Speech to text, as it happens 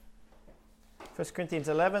1 Corinthians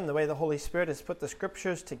 11, the way the Holy Spirit has put the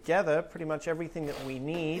scriptures together, pretty much everything that we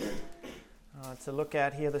need to look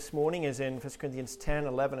at here this morning is in 1 Corinthians 10,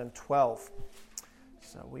 11, and 12.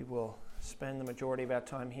 So we will spend the majority of our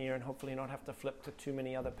time here and hopefully not have to flip to too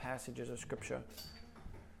many other passages of scripture.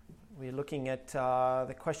 We're looking at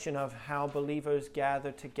the question of how believers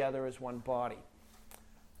gather together as one body.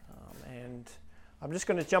 And I'm just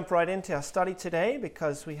going to jump right into our study today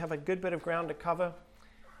because we have a good bit of ground to cover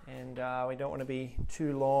and we don't want to be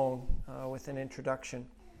too long with an introduction.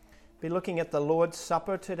 We'll be looking at the Lord's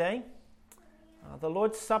Supper today. The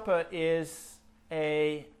Lord's Supper is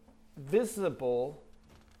a visible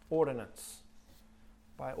ordinance.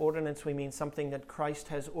 By ordinance we mean something that Christ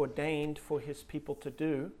has ordained for his people to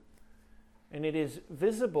do. And it is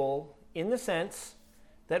visible in the sense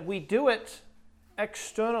that we do it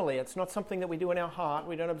externally. It's not something that we do in our heart.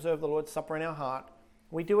 We don't observe the Lord's Supper in our heart.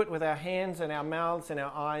 We do it with our hands and our mouths and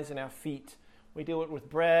our eyes and our feet. We do it with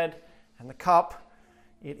bread and the cup.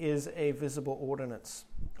 It is a visible ordinance.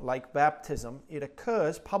 Like baptism, it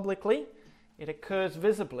occurs publicly. It occurs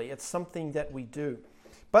visibly. It's something that we do.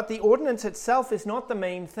 But the ordinance itself is not the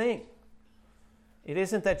main thing. It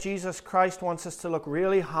isn't that Jesus Christ wants us to look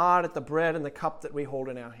really hard at the bread and the cup that we hold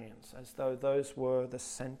in our hands, as though those were the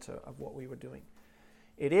center of what we were doing.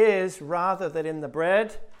 It is rather that in the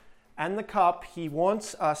bread and the cup, he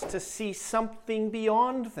wants us to see something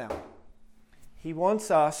beyond them. He wants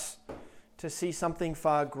us to see something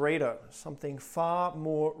far greater, something far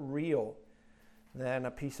more real than a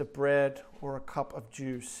piece of bread or a cup of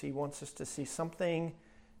juice. He wants us to see something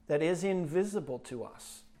that is invisible to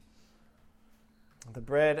us. The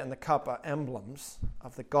bread and the cup are emblems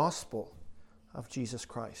of the gospel of Jesus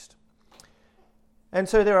Christ. And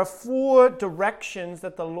so there are four directions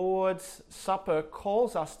that the Lord's Supper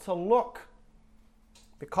calls us to look.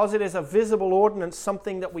 Because it is a visible ordinance,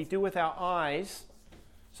 something that we do with our eyes,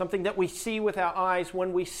 something that we see with our eyes,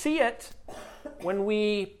 when we see it, when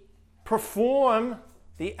we perform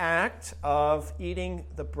the act of eating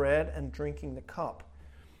the bread and drinking the cup,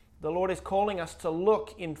 the Lord is calling us to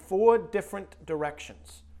look in four different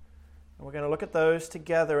directions. And we're going to look at those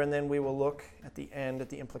together, and then we will look at the end at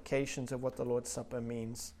the implications of what the Lord's Supper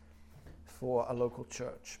means for a local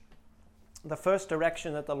church. The first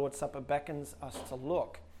direction that the Lord's Supper beckons us to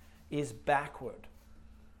look is backward.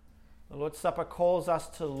 The Lord's Supper calls us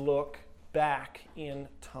to look back in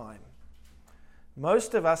time.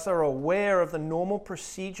 Most of us are aware of the normal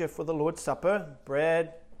procedure for the Lord's Supper: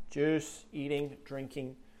 bread, juice, eating,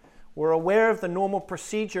 drinking. We're aware of the normal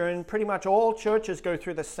procedure, and pretty much all churches go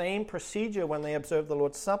through the same procedure when they observe the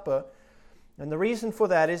Lord's Supper. And the reason for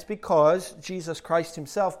that is because Jesus Christ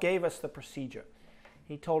himself gave us the procedure.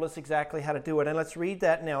 He told us exactly how to do it. And let's read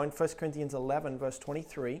that now in 1 Corinthians 11, verse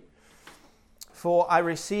 23. For I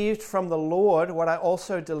received from the Lord what I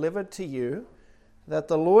also delivered to you, that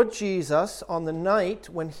the Lord Jesus, on the night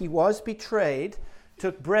when he was betrayed,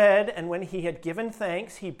 took bread, and when he had given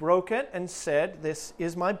thanks, he broke it and said, "This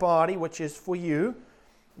is my body, which is for you.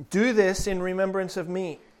 Do this in remembrance of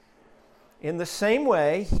me." In the same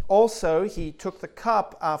way, also he took the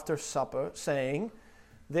cup after supper, saying,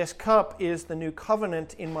 "This cup is the new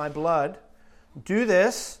covenant in my blood. Do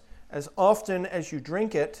this as often as you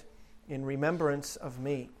drink it in remembrance of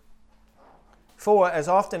me. For as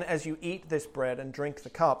often as you eat this bread and drink the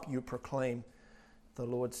cup, you proclaim the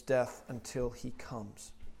Lord's death until he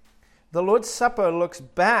comes." The Lord's Supper looks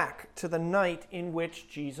back to the night in which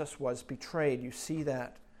Jesus was betrayed. You see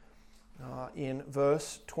that in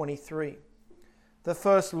verse 23. The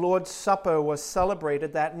first Lord's Supper was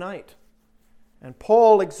celebrated that night. And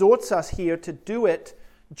Paul exhorts us here to do it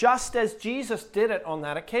just as Jesus did it on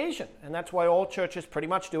that occasion. And that's why all churches pretty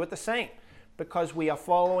much do it the same, because we are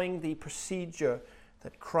following the procedure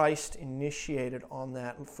that Christ initiated on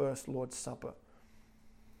that first Lord's Supper.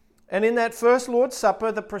 And in that first Lord's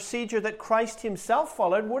Supper, the procedure that Christ himself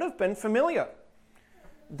followed would have been familiar.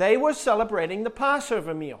 They were celebrating the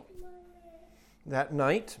Passover meal. That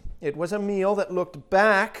night, it was a meal that looked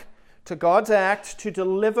back to God's act to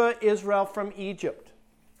deliver Israel from Egypt.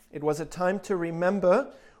 It was a time to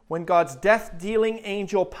remember when God's death-dealing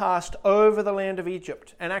angel passed over the land of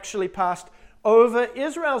Egypt and actually passed over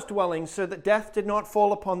Israel's dwellings so that death did not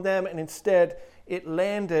fall upon them, and instead it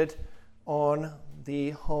landed on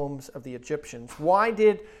the homes of the Egyptians. Why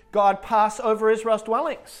did God pass over Israel's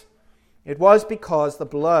dwellings? It was because the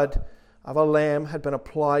blood of a lamb had been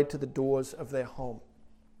applied to the doors of their home.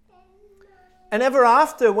 And ever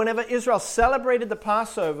after, whenever Israel celebrated the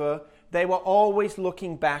Passover, they were always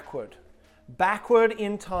looking backward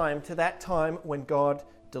in time to that time when God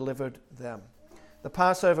delivered them. The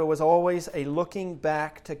Passover was always a looking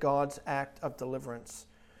back to God's act of deliverance.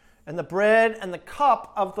 And the bread and the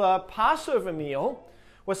cup of the Passover meal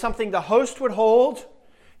was something the host would hold.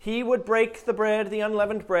 He would break the bread, the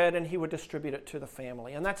unleavened bread, and he would distribute it to the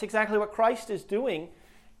family. And that's exactly what Christ is doing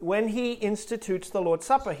when he institutes the Lord's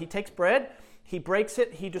Supper. He takes bread, he breaks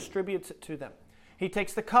it, he distributes it to them. He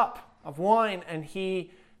takes the cup of wine and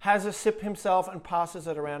he has a sip himself and passes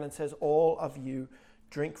it around and says, all of you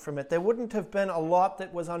drink from it. There wouldn't have been a lot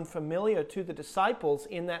that was unfamiliar to the disciples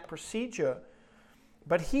in that procedure.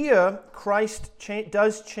 But here, Christ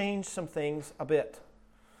does change some things a bit.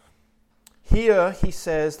 Here, he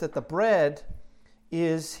says that the bread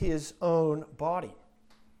is his own body.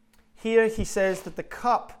 Here, he says that the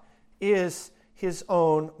cup is his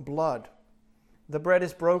own blood. The bread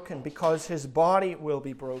is broken because his body will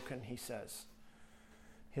be broken, he says.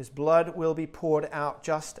 His blood will be poured out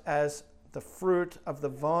just as the fruit of the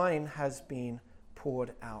vine has been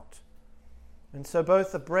poured out. And so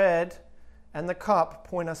both the bread and the cup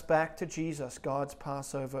point us back to Jesus, God's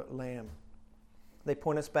Passover lamb. They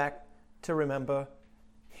point us back to remember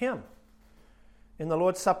him. In the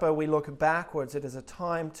Lord's Supper, we look backwards. It is a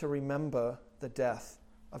time to remember the death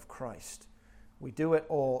of Christ. We do it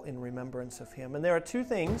all in remembrance of him. And there are two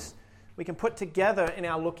things we can put together in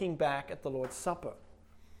our looking back at the Lord's Supper.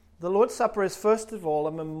 The Lord's Supper is, first of all,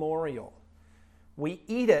 a memorial. We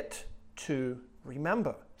eat it to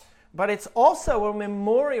remember. But it's also a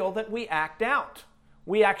memorial that we act out.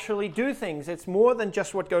 We actually do things. It's more than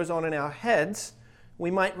just what goes on in our heads.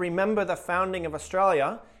 We might remember the founding of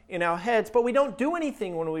Australia in our heads, but we don't do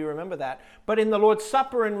anything when we remember that. But in the Lord's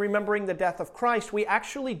Supper and remembering the death of Christ, we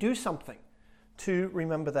actually do something to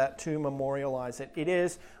remember that, to memorialize it. It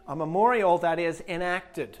is a memorial that is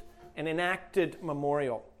enacted, an enacted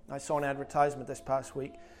memorial. I saw an advertisement this past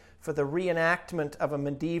week for the reenactment of a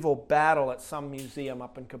medieval battle at some museum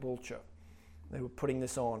up in Caboolture. They were putting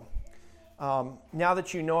this on. Now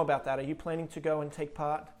that you know about that, are you planning to go and take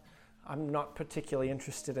part? I'm not particularly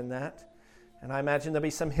interested in that. And I imagine there'll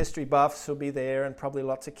be some history buffs who'll be there and probably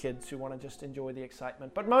lots of kids who want to just enjoy the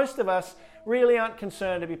excitement. But most of us really aren't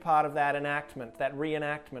concerned to be part of that enactment, that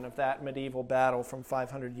reenactment of that medieval battle from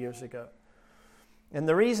 500 years ago. And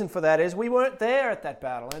the reason for that is we weren't there at that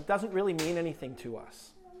battle, and it doesn't really mean anything to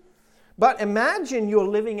us. But imagine you're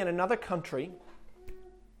living in another country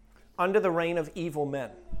under the reign of evil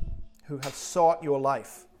men who have sought your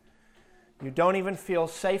life. You don't even feel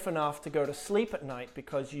safe enough to go to sleep at night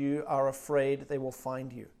because you are afraid they will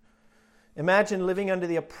find you. Imagine living under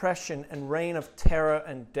the oppression and reign of terror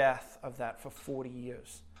and death of that for 40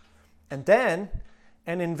 years. And then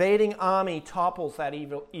an invading army topples that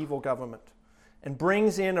evil government and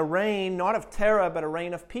brings in a reign not of terror but a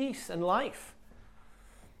reign of peace and life.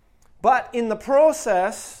 But in the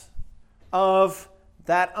process of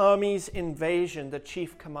that army's invasion, the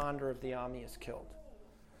chief commander of the army is killed.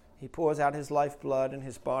 He pours out his lifeblood and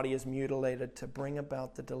his body is mutilated to bring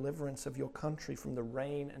about the deliverance of your country from the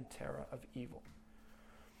reign and terror of evil.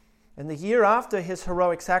 And the year after his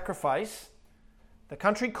heroic sacrifice, the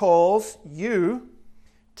country calls you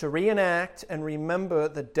to reenact and remember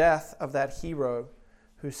the death of that hero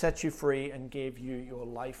who set you free and gave you your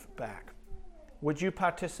life back. Would you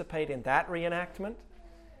participate in that reenactment?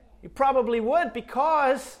 You probably would,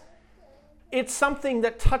 because it's something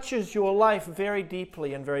that touches your life very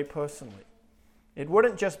deeply and very personally. It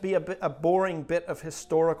wouldn't just be a boring bit of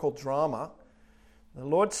historical drama. The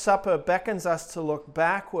Lord's Supper beckons us to look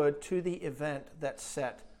backward to the event that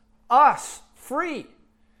set us free.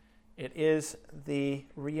 It is the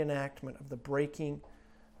reenactment of the breaking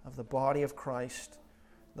of the body of Christ,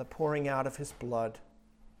 the pouring out of his blood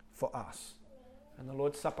for us. And the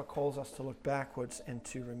Lord's Supper calls us to look backwards and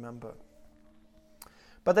to remember.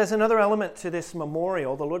 But there's another element to this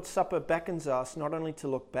memorial. The Lord's Supper beckons us not only to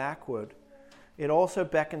look backward, it also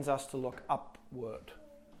beckons us to look upward.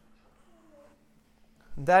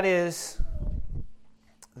 That is,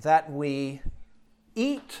 that we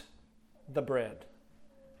eat the bread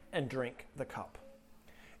and drink the cup.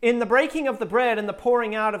 In the breaking of the bread and the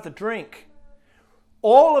pouring out of the drink,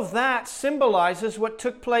 all of that symbolizes what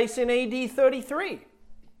took place in AD 33.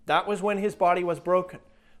 That was when his body was broken.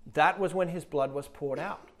 That was when his blood was poured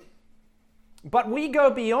out. But we go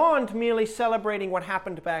beyond merely celebrating what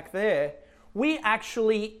happened back there. We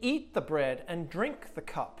actually eat the bread and drink the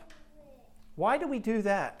cup. Why do we do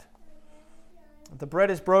that? The bread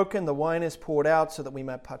is broken, the wine is poured out so that we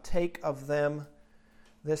may partake of them.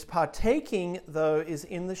 This partaking, though, is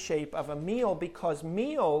in the shape of a meal because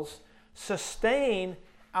meals sustain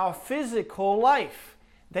our physical life.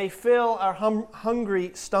 They fill our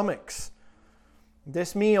hungry stomachs.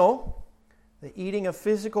 This meal The eating of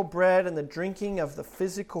physical bread and the drinking of the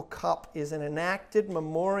physical cup is an enacted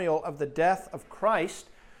memorial of the death of Christ,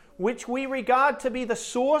 which we regard to be the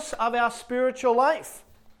source of our spiritual life.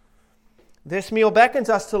 This meal beckons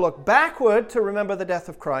us to look backward to remember the death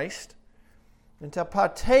of Christ, and to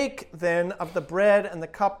partake then of the bread and the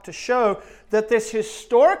cup to show that this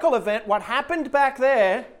historical event, what happened back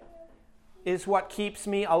there, is what keeps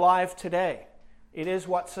me alive today. It is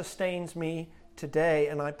what sustains me today,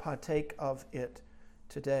 and I partake of it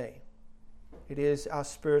today. It is our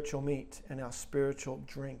spiritual meat and our spiritual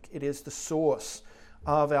drink. It is the source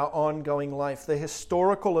of our ongoing life. The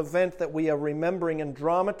historical event that we are remembering and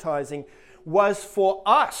dramatizing was for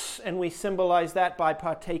us, and we symbolize that by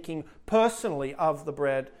partaking personally of the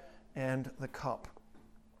bread and the cup.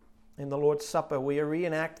 In the Lord's Supper, we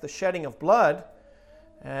reenact the shedding of blood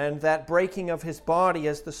and that breaking of his body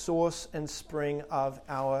as the source and spring of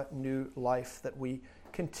our new life that we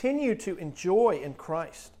continue to enjoy in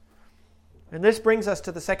Christ. And this brings us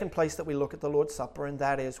to the second place that we look at the Lord's Supper, and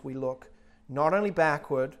that is we look not only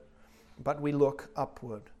backward, but we look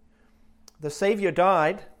upward. The Savior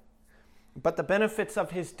died, but the benefits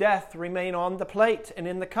of his death remain on the plate and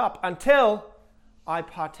in the cup until I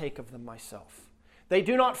partake of them myself. They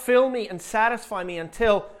do not fill me and satisfy me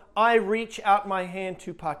until I reach out my hand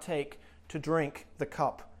to partake, to drink the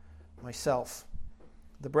cup myself.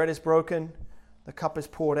 The bread is broken, the cup is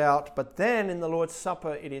poured out, but then in the Lord's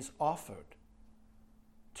Supper it is offered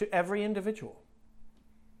to every individual.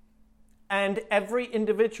 And every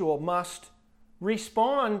individual must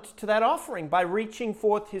respond to that offering by reaching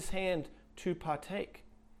forth his hand to partake.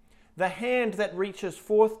 The hand that reaches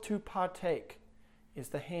forth to partake is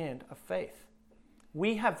the hand of faith.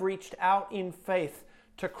 We have reached out in faith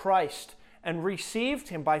to Christ and received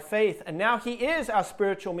him by faith, and now he is our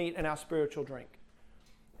spiritual meat and our spiritual drink.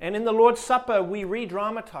 And in the Lord's Supper, we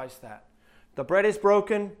re-dramatize that. The bread is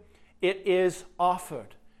broken, it is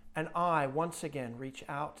offered, and I once again reach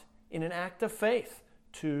out in an act of faith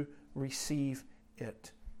to receive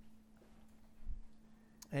it.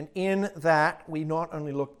 And in that, we not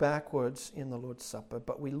only look backwards in the Lord's Supper,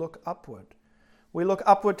 but we look upward. We look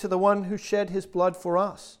upward to the one who shed his blood for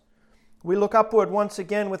us. We look upward once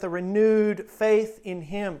again with a renewed faith in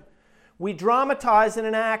him. We dramatize and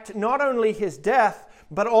enact not only his death,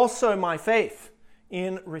 but also my faith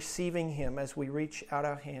in receiving him as we reach out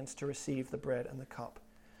our hands to receive the bread and the cup.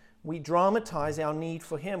 We dramatize our need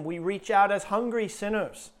for him. We reach out as hungry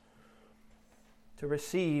sinners to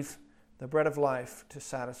receive the bread of life to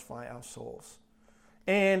satisfy our souls.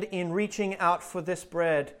 And in reaching out for this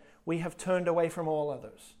bread, we have turned away from all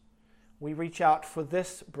others. We reach out for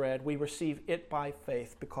this bread. We receive it by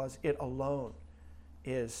faith because it alone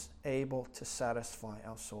is able to satisfy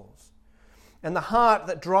our souls. And the heart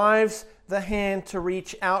that drives the hand to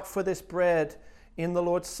reach out for this bread in the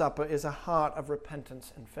Lord's Supper is a heart of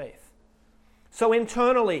repentance and faith. So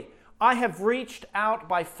internally, I have reached out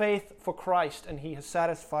by faith for Christ, and he has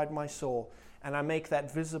satisfied my soul, and I make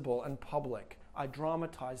that visible and public. I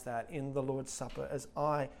dramatize that in the Lord's Supper as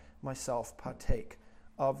I myself partake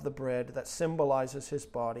of the bread that symbolizes his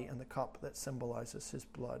body and the cup that symbolizes his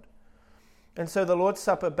blood. And so the Lord's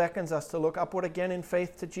Supper beckons us to look upward again in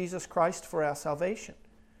faith to Jesus Christ for our salvation.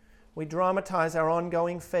 We dramatize our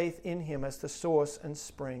ongoing faith in him as the source and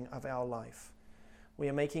spring of our life. We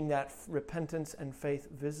are making that repentance and faith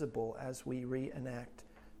visible as we reenact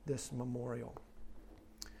this memorial.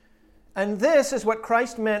 And this is what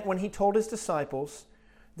Christ meant when he told his disciples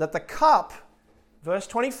that the cup, verse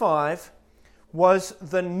 25, was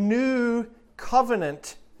the new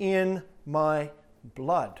covenant in my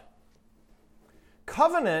blood.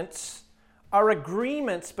 Covenants are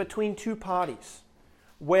agreements between two parties,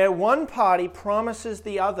 where one party promises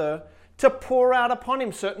the other to pour out upon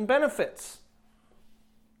him certain benefits.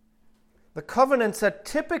 The covenants are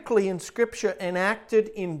typically in Scripture enacted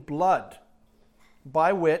in blood,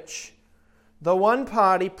 by which the one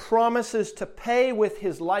party promises to pay with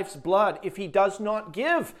his life's blood if he does not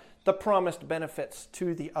give the promised benefits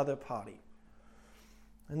to the other party.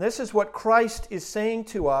 And this is what Christ is saying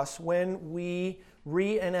to us when we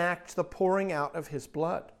reenact the pouring out of his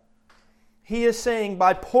blood. He is saying,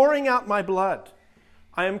 by pouring out my blood,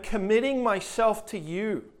 I am committing myself to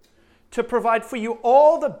you to provide for you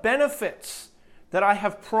all the benefits that I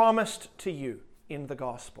have promised to you in the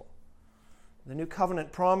gospel. The new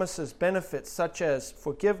covenant promises benefits such as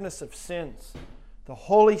forgiveness of sins, the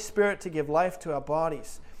Holy Spirit to give life to our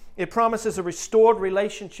bodies. It promises a restored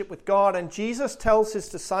relationship with God, and Jesus tells his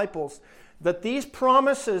disciples that these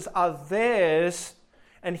promises are theirs,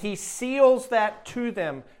 and he seals that to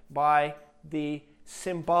them by the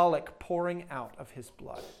symbolic pouring out of his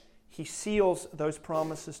blood. He seals those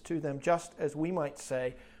promises to them, just as we might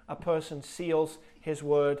say a person seals his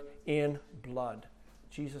word in blood.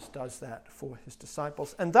 Jesus does that for his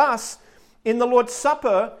disciples. And thus, in the Lord's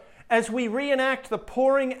Supper, as we reenact the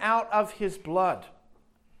pouring out of his blood,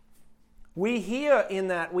 we hear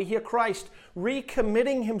Christ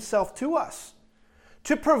recommitting himself to us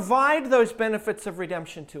to provide those benefits of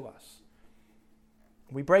redemption to us.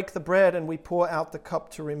 We break the bread and we pour out the cup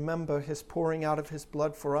to remember his pouring out of his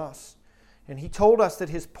blood for us. And he told us that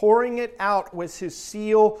his pouring it out was his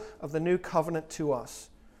seal of the new covenant to us.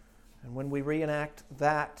 And when we reenact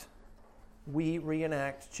that, we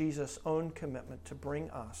reenact Jesus' own commitment to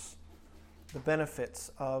bring us the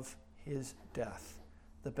benefits of his death,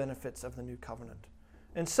 the benefits of the new covenant.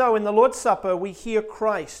 And so in the Lord's Supper, we hear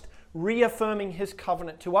Christ reaffirming his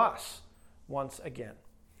covenant to us once again.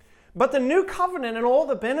 But the new covenant and all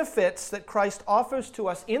the benefits that Christ offers to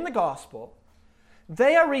us in the gospel,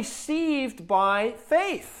 they are received by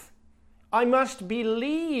faith. I must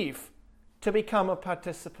believe to become a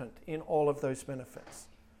participant in all of those benefits.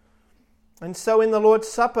 And so in the Lord's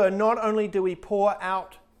Supper, not only do we pour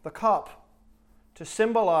out the cup to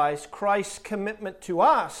symbolize Christ's commitment to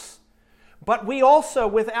us, but we also,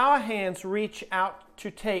 with our hands, reach out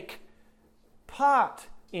to take part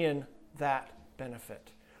in that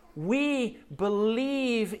benefit. We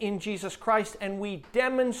believe in Jesus Christ and we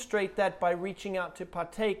demonstrate that by reaching out to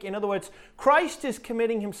partake. In other words, Christ is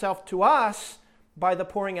committing himself to us by the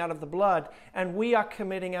pouring out of the blood, and we are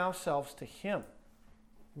committing ourselves to him.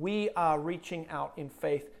 We are reaching out in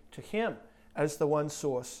faith to him as the one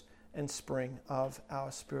source and spring of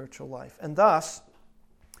our spiritual life. And thus,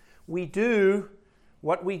 we do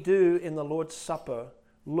what we do in the Lord's Supper,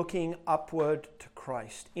 looking upward to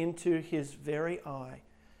Christ, into his very eye,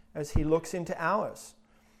 as he looks into ours.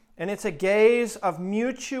 And it's a gaze of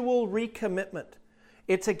mutual recommitment.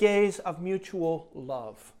 It's a gaze of mutual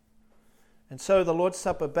love. And so the Lord's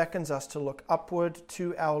Supper beckons us to look upward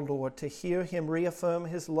to our Lord, to hear him reaffirm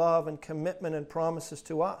his love and commitment and promises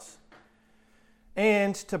to us,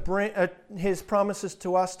 and to bring his promises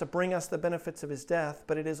to us to bring us the benefits of his death,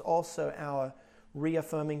 but it is also our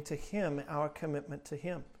reaffirming to him our commitment to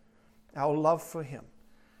him, our love for him,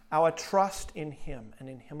 our trust in him and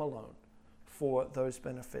in him alone for those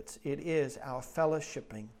benefits. It is our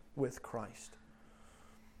fellowshipping with Christ.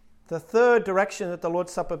 The third direction that the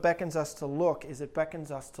Lord's Supper beckons us to look is it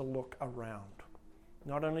beckons us to look around.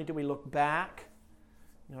 Not only do we look back,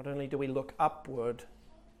 not only do we look upward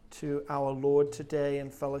to our Lord today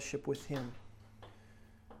and fellowship with him,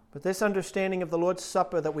 but this understanding of the Lord's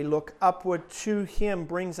Supper, that we look upward to him,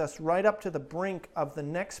 brings us right up to the brink of the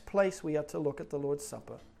next place we are to look at the Lord's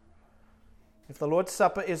Supper. If the Lord's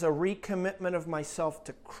Supper is a recommitment of myself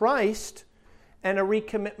to Christ and a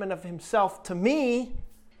recommitment of himself to me,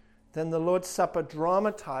 then the Lord's Supper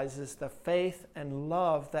dramatizes the faith and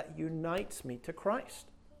love that unites me to Christ.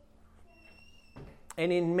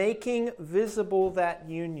 And in making visible that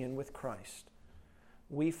union with Christ,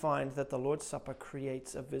 we find that the Lord's Supper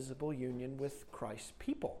creates a visible union with Christ's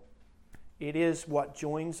people. It is what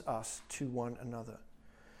joins us to one another.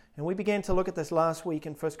 And we began to look at this last week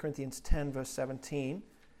in 1 Corinthians 10, verse 17.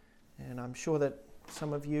 And I'm sure that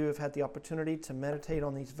some of you have had the opportunity to meditate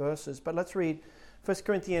on these verses. But let's read 1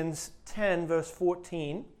 Corinthians 10, verse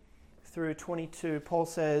 14 through 22. Paul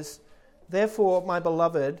says, "Therefore, my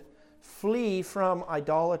beloved, flee from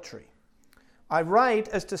idolatry. I write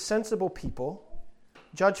as to sensible people.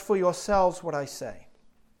 Judge for yourselves what I say.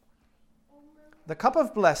 The cup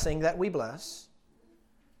of blessing that we bless,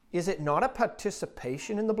 is it not a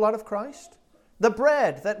participation in the blood of Christ? The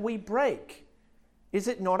bread that we break, is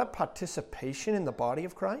it not a participation in the body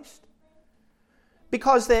of Christ?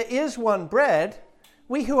 Because there is one bread,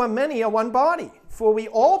 we who are many are one body, for we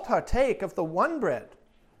all partake of the one bread.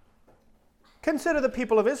 Consider the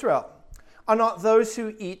people of Israel. Are not those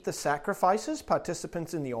who eat the sacrifices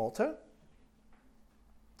participants in the altar?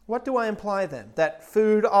 What do I imply then? That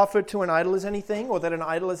food offered to an idol is anything, or that an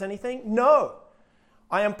idol is anything? No.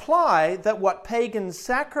 I imply that what pagans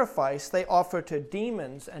sacrifice they offer to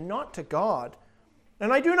demons and not to God.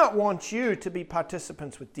 And I do not want you to be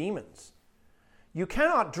participants with demons. You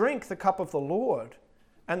cannot drink the cup of the Lord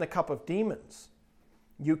and the cup of demons.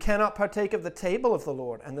 You cannot partake of the table of the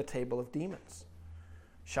Lord and the table of demons.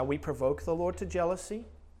 Shall we provoke the Lord to jealousy?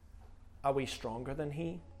 Are we stronger than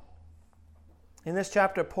he?" In this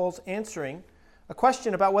chapter, Paul's answering a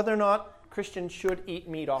question about whether or not Christians should eat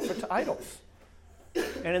meat offered to idols.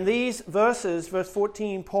 And in these verses, verse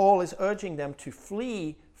 14, Paul is urging them to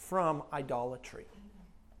flee from idolatry.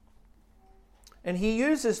 And he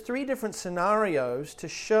uses three different scenarios to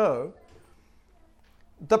show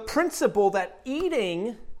the principle that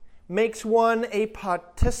eating makes one a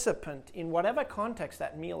participant in whatever context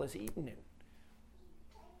that meal is eaten in.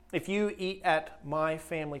 If you eat at my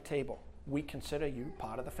family table, we consider you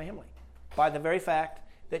part of the family by the very fact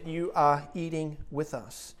that you are eating with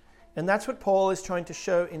us. And that's what Paul is trying to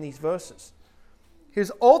show in these verses.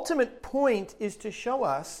 His ultimate point is to show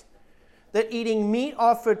us that eating meat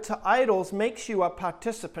offered to idols makes you a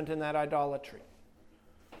participant in that idolatry.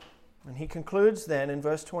 And he concludes then in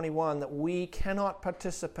verse 21 that we cannot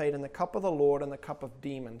participate in the cup of the Lord and the cup of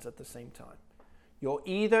demons at the same time. You're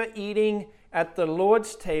either eating at the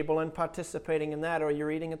Lord's table and participating in that, or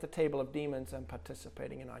you're eating at the table of demons and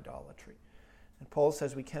participating in idolatry. And Paul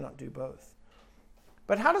says we cannot do both.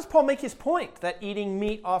 But how does Paul make his point that eating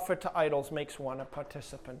meat offered to idols makes one a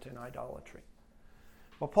participant in idolatry?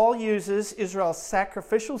 Well, Paul uses Israel's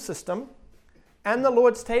sacrificial system and the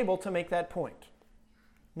Lord's table to make that point.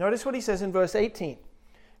 Notice what he says in verse 18.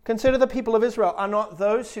 Consider the people of Israel. Are not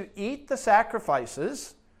those who eat the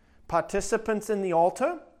sacrifices participants in the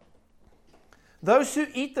altar? Those who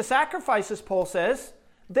eat the sacrifices, Paul says,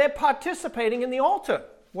 they're participating in the altar.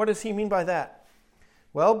 What does he mean by that?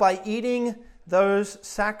 Well, by eating those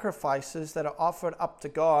sacrifices that are offered up to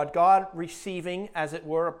God, God receiving, as it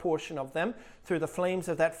were, a portion of them through the flames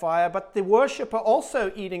of that fire, but the worshiper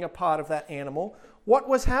also eating a part of that animal. What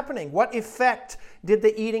was happening? What effect did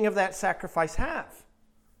the eating of that sacrifice have?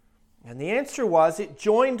 And the answer was it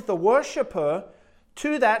joined the worshiper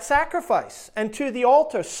to that sacrifice and to the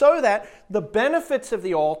altar, so that the benefits of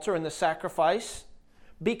the altar and the sacrifice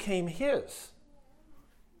became his.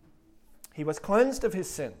 He was cleansed of his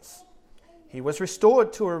sins. He was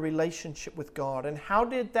restored to a relationship with God. And how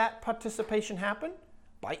did that participation happen?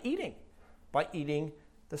 By eating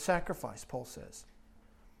the sacrifice, Paul says.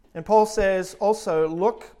 And Paul says also,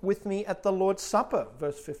 look with me at the Lord's Supper,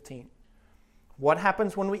 verse 15. What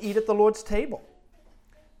happens when we eat at the Lord's table?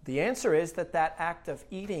 The answer is that act of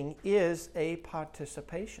eating is a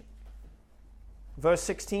participation. Verse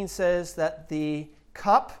 16 says that the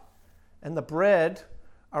cup and the bread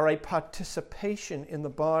are a participation in the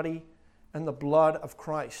body and the blood of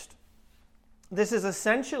Christ. This is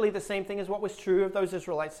essentially the same thing as what was true of those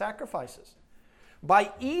Israelite sacrifices.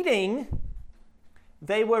 By eating,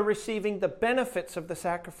 they were receiving the benefits of the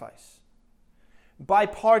sacrifice. By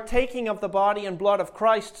partaking of the body and blood of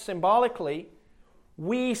Christ symbolically,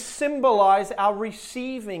 we symbolize our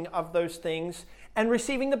receiving of those things and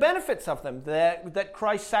receiving the benefits of them. That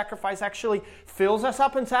Christ's sacrifice actually fills us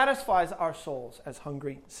up and satisfies our souls as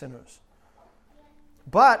hungry sinners.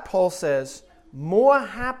 But, Paul says, more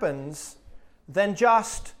happens than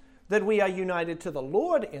just that we are united to the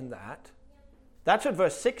Lord in that. That's what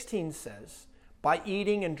verse 16 says. By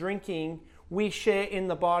eating and drinking, we share in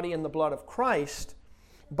the body and the blood of Christ.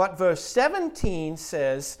 But verse 17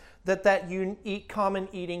 says that common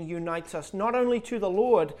eating unites us not only to the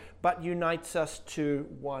Lord, but unites us to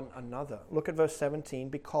one another. Look at verse 17.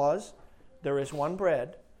 Because there is one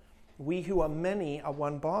bread, we who are many are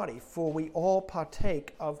one body, for we all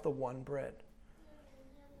partake of the one bread.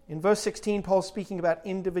 In verse 16, Paul's speaking about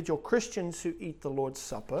individual Christians who eat the Lord's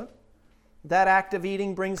Supper. That act of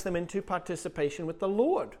eating brings them into participation with the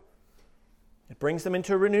Lord. It brings them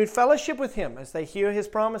into a renewed fellowship with Him as they hear His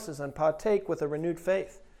promises and partake with a renewed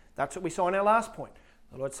faith. That's what we saw in our last point.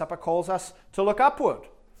 The Lord's Supper calls us to look upward.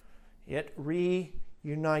 It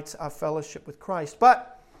reunites our fellowship with Christ.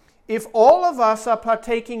 But if all of us are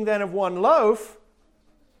partaking then of one loaf,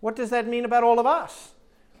 what does that mean about all of us?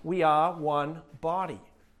 We are one body.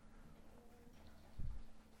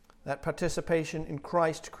 That participation in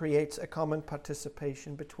Christ creates a common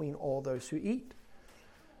participation between all those who eat.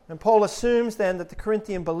 And Paul assumes then that the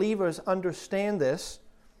Corinthian believers understand this,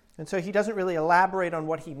 and so he doesn't really elaborate on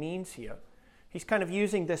what he means here. He's kind of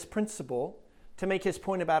using this principle to make his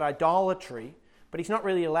point about idolatry, but he's not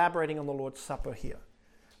really elaborating on the Lord's Supper here.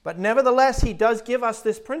 But nevertheless, he does give us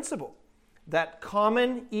this principle that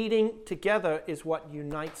common eating together is what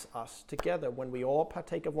unites us together. When we all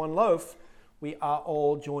partake of one loaf, we are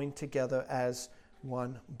all joined together as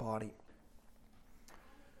one body.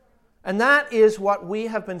 And that is what we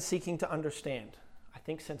have been seeking to understand, I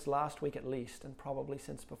think since last week at least, and probably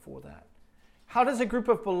since before that. How does a group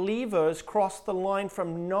of believers cross the line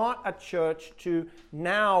from not a church to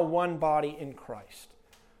now one body in Christ?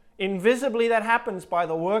 Invisibly, that happens by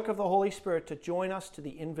the work of the Holy Spirit to join us to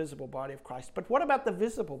the invisible body of Christ. But what about the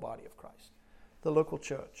visible body of Christ, the local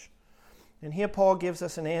church? And here Paul gives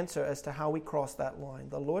us an answer as to how we cross that line.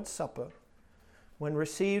 The Lord's Supper, when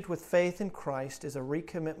received with faith in Christ, is a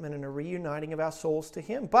recommitment and a reuniting of our souls to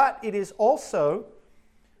Him. But it is also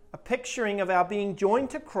a picturing of our being joined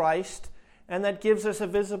to Christ and that gives us a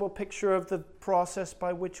visible picture of the process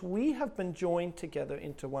by which we have been joined together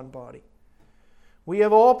into one body. We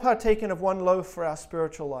have all partaken of one loaf for our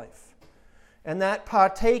spiritual life. And that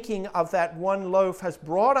partaking of that one loaf has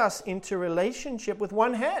brought us into relationship with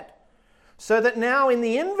one head. So that now in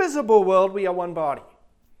the invisible world we are one body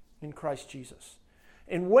in Christ Jesus.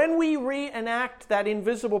 And when we reenact that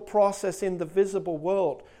invisible process in the visible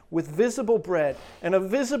world with visible bread and a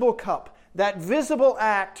visible cup, that visible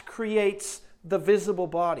act creates the visible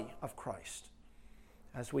body of Christ.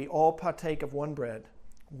 As we all partake of one bread,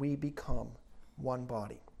 we become one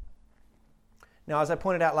body. Now, as I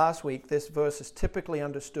pointed out last week, this verse is typically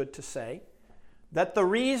understood to say that the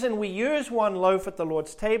reason we use one loaf at the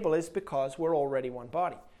Lord's table is because we're already one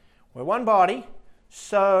body. We're one body,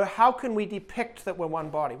 so how can we depict that we're one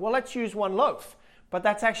body? Well, let's use one loaf, but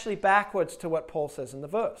that's actually backwards to what Paul says in the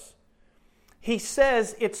verse. He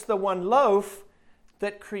says it's the one loaf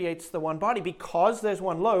that creates the one body. Because there's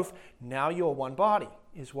one loaf, now you're one body,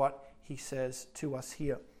 is what he says to us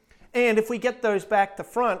here. And if we get those back to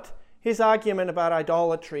front, his argument about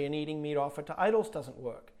idolatry and eating meat offered to idols doesn't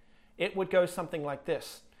work. It would go something like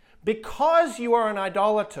this. Because you are an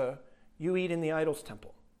idolater, you eat in the idol's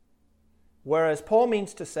temple. Whereas Paul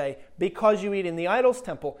means to say, because you eat in the idol's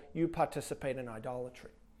temple, you participate in idolatry.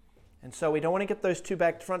 And so we don't want to get those two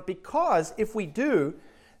back to front, because if we do,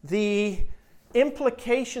 the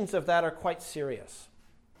implications of that are quite serious.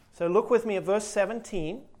 So look with me at verse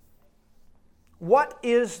 17. What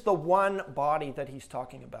is the one body that he's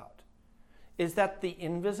talking about? Is that the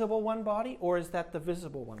invisible one body, or is that the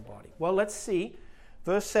visible one body? Well, let's see.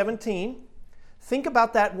 Verse 17. Think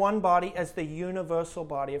about that one body as the universal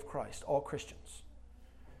body of Christ, all Christians.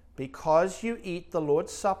 Because you eat the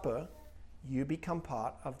Lord's Supper, you become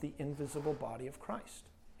part of the invisible body of Christ.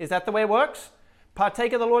 Is that the way it works?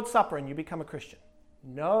 Partake of the Lord's Supper and you become a Christian.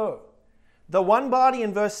 No. The one body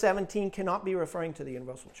in verse 17 cannot be referring to the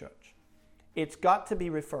universal church. It's got to be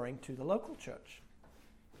referring to the local church.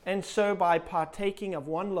 And so by partaking of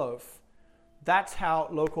one loaf, that's how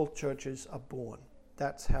local churches are born.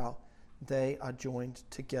 That's how they are joined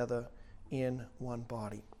together in one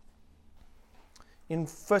body. In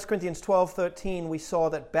 1 Corinthians 12:13, we saw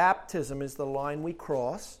that baptism is the line we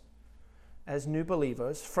cross as new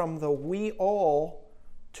believers from the we all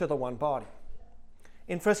to the one body.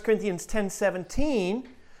 In 1 Corinthians 10:17,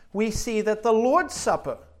 we see that the Lord's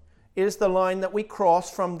Supper is the line that we cross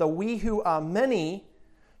from the we who are many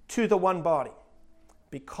to the one body.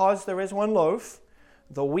 Because there is one loaf,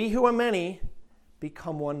 the we who are many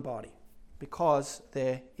become one body. Because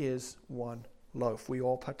there is one loaf. We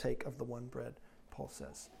all partake of the one bread, Paul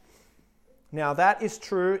says. Now that is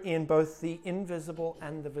true in both the invisible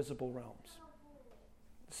and the visible realms.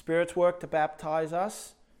 The Spirit's work to baptize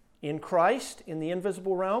us in Christ, in the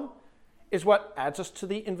invisible realm, is what adds us to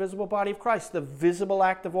the invisible body of Christ. The visible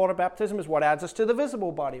act of water baptism is what adds us to the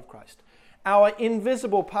visible body of Christ. Our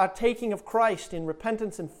invisible partaking of Christ in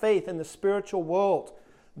repentance and faith in the spiritual world,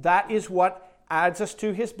 that is what adds us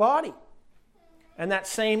to his body. And that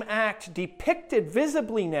same act depicted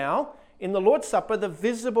visibly now in the Lord's Supper, the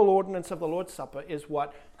visible ordinance of the Lord's Supper, is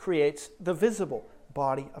what creates the visible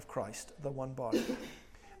body of Christ, the one body.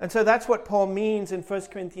 And so that's what Paul means in 1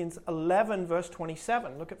 Corinthians 11, verse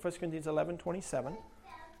 27. Look at 1 Corinthians 11, 27.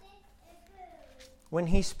 When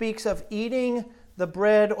he speaks of eating the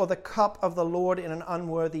bread or the cup of the Lord in an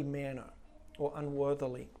unworthy manner, or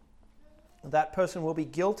unworthily, that person will be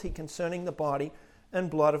guilty concerning the body and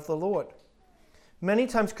blood of the Lord. Many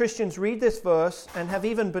times Christians read this verse and have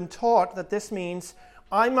even been taught that this means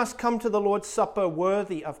I must come to the Lord's Supper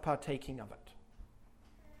worthy of partaking of it.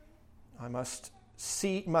 I must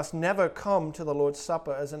never come to the Lord's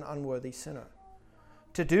Supper as an unworthy sinner.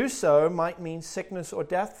 To do so might mean sickness or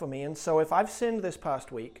death for me, and so if I've sinned this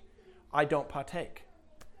past week, I don't partake.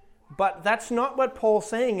 But that's not what Paul's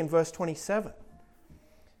saying in verse 27.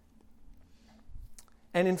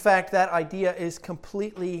 And in fact, that idea is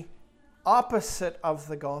completely opposite of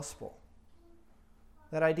the gospel.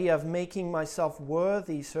 That idea of making myself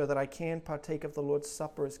worthy so that I can partake of the Lord's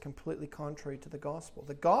Supper is completely contrary to the gospel.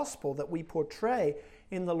 The gospel that we portray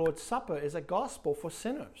in the Lord's Supper is a gospel for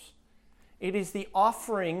sinners. It is the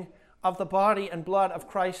offering of the body and blood of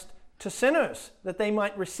Christ to sinners, that they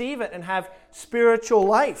might receive it and have spiritual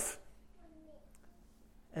life.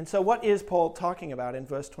 And so what is Paul talking about in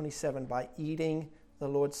verse 27 by eating the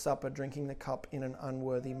Lord's Supper, drinking the cup in an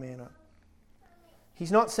unworthy manner?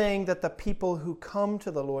 He's not saying that the people who come to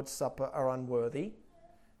the Lord's Supper are unworthy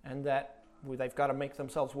and that they've got to make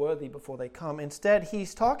themselves worthy before they come. Instead,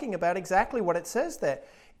 he's talking about exactly what it says there.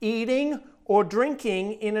 Eating or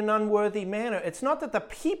drinking in an unworthy manner. It's not that the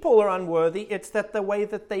people are unworthy, it's that the way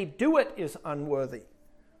that they do it is unworthy.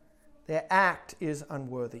 Their act is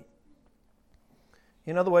unworthy.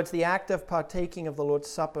 In other words, the act of partaking of the Lord's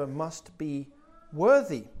Supper must be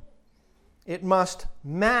worthy. It must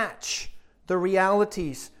match the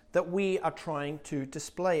realities that we are trying to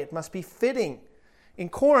display. It must be fitting. In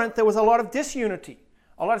Corinth, there was a lot of disunity,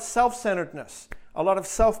 a lot of self-centeredness, a lot of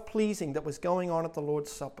self-pleasing that was going on at the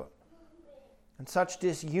Lord's Supper. And such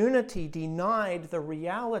disunity denied the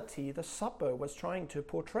reality the supper was trying to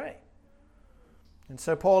portray. And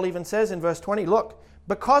so Paul even says in verse 20, look,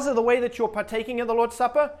 because of the way that you're partaking of the Lord's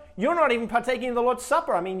Supper, you're not even partaking of the Lord's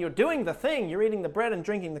Supper. I mean, you're doing the thing, you're eating the bread and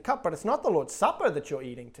drinking the cup, but it's not the Lord's Supper that you're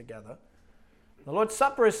eating together. The Lord's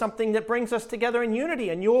Supper is something that brings us together in unity,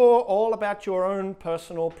 and you're all about your own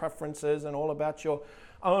personal preferences and all about your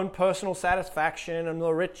own personal satisfaction, and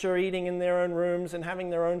the rich are eating in their own rooms and having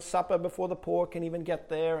their own supper before the poor can even get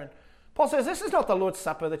there. And Paul says, this is not the Lord's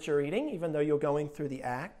Supper that you're eating, even though you're going through the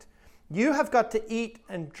act. You have got to eat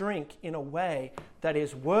and drink in a way that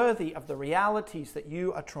is worthy of the realities that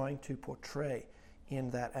you are trying to portray in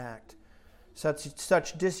that act.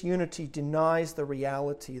 Such disunity denies the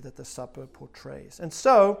reality that the supper portrays. And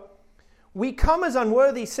so, we come as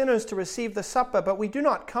unworthy sinners to receive the supper, but we do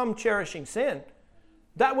not come cherishing sin.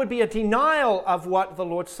 That would be a denial of what the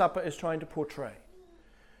Lord's Supper is trying to portray.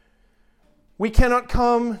 We cannot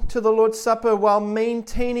come to the Lord's Supper while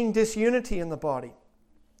maintaining disunity in the body.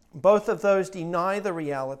 Both of those deny the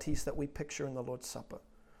realities that we picture in the Lord's Supper.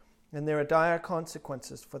 And there are dire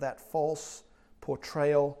consequences for that false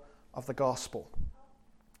portrayal of the gospel.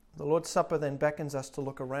 The Lord's Supper then beckons us to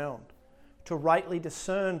look around, to rightly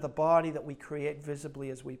discern the body that we create visibly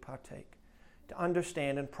as we partake, to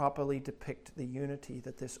understand and properly depict the unity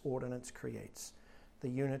that this ordinance creates, the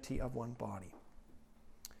unity of one body.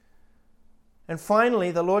 And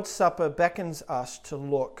finally, the Lord's Supper beckons us to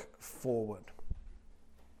look forward.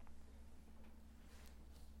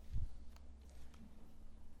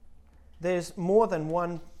 There is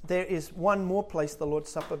one more place the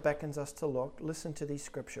Lord's Supper beckons us to look. Listen to these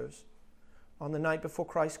scriptures. On the night before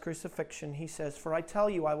Christ's crucifixion, he says, "For I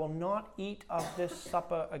tell you, I will not eat of this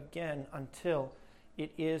supper again until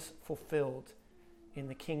it is fulfilled in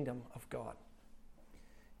the kingdom of God."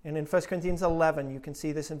 And in 1 Corinthians 11, you can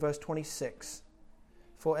see this in verse 26.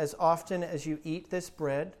 "For as often as you eat this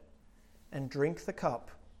bread and drink the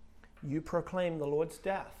cup, you proclaim the Lord's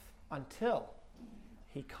death until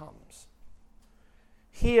he comes."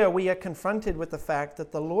 Here we are confronted with the fact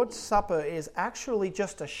that the Lord's Supper is actually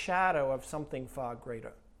just a shadow of something far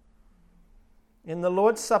greater. In the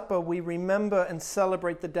Lord's Supper, we remember and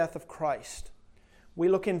celebrate the death of Christ. We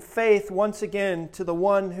look in faith once again to the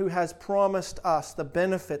one who has promised us the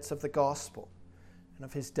benefits of the gospel and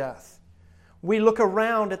of his death. We look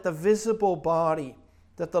around at the visible body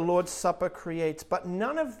that the Lord's Supper creates, but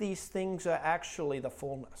none of these things are actually the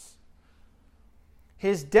fullness.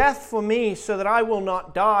 His death for me so that I will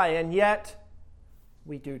not die, and yet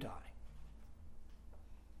we do die.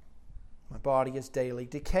 My body is daily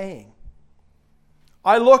decaying.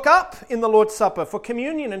 I look up in the Lord's Supper for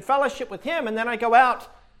communion and fellowship with him, and then I go out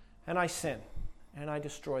and I sin, and I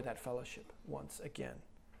destroy that fellowship once again.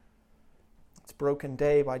 It's broken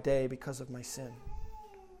day by day because of my sin.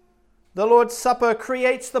 The Lord's Supper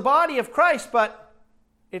creates the body of Christ, but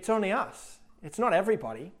it's only us. It's not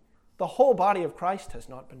everybody. The whole body of Christ has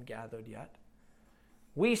not been gathered yet.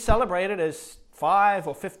 We celebrate it as 5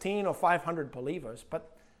 or 15 or 500 believers,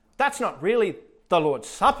 but that's not really the Lord's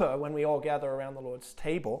Supper when we all gather around the Lord's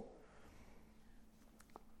table.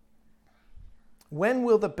 When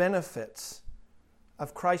will the benefits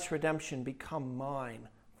of Christ's redemption become mine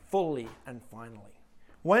fully and finally?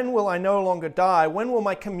 When will I no longer die? When will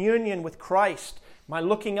my communion with Christ, my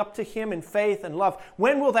looking up to him in faith and love,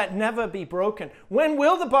 when will that never be broken? When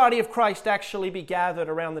will the body of Christ actually be gathered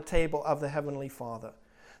around the table of the Heavenly Father?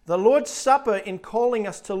 The Lord's Supper, in calling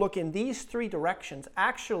us to look in these 3 directions,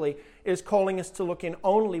 actually is calling us to look in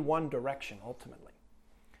only one direction, ultimately.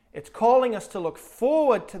 It's calling us to look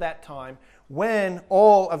forward to that time when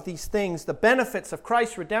all of these things, the benefits of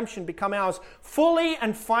Christ's redemption, become ours fully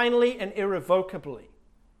and finally and irrevocably.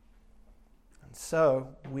 And so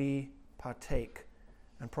we partake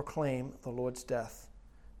and proclaim the Lord's death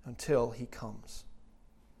until he comes.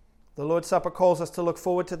 The Lord's Supper calls us to look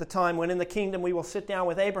forward to the time when in the kingdom we will sit down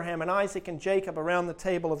with Abraham and Isaac and Jacob around the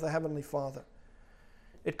table of the Heavenly Father.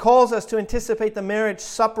 It calls us to anticipate the marriage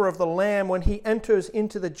supper of the Lamb when he enters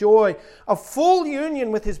into the joy of full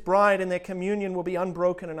union with his bride, and their communion will be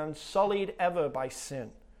unbroken and unsullied ever by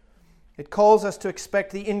sin. It calls us to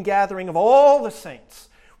expect the ingathering of all the saints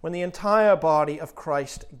when the entire body of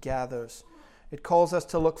Christ gathers. It calls us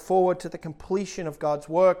to look forward to the completion of God's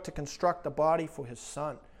work to construct a body for his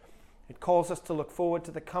Son. It calls us to look forward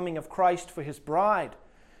to the coming of Christ for his bride.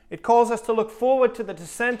 It calls us to look forward to the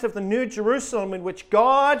descent of the New Jerusalem in which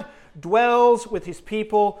God dwells with his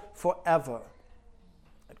people forever.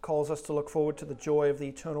 It calls us to look forward to the joy of the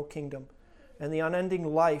eternal kingdom and the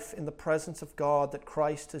unending life in the presence of God that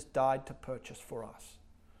Christ has died to purchase for us.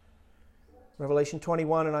 Revelation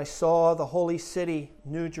 21, and I saw the holy city,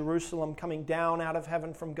 New Jerusalem, coming down out of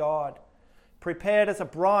heaven from God, prepared as a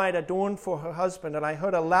bride adorned for her husband. And I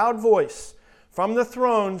heard a loud voice from the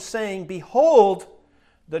throne saying, Behold,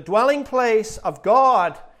 the dwelling place of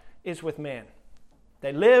God is with man.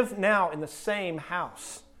 They live now in the same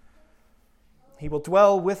house. He will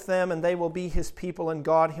dwell with them, and they will be his people, and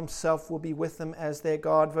God himself will be with them as their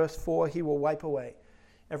God. Verse 4, he will wipe away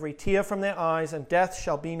every tear from their eyes, and death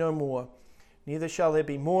shall be no more. Neither shall there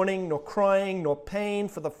be mourning, nor crying, nor pain,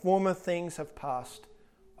 for the former things have passed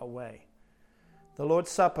away. The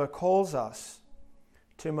Lord's Supper calls us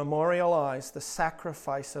to memorialize the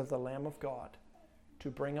sacrifice of the Lamb of God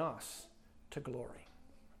to bring us to glory.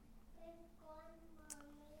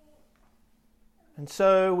 And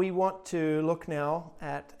so we want to look now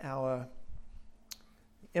at our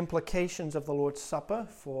implications of the Lord's Supper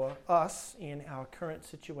for us in our current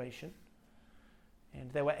situation. And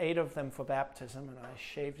there were 8 of them for baptism, and I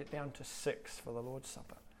shaved it down to 6 for the Lord's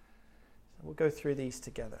Supper. So we'll go through these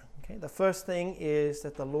together. Okay? The first thing is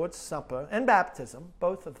that the Lord's Supper and baptism,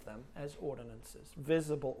 both of them as ordinances,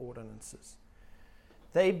 visible ordinances,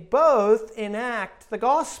 they both enact the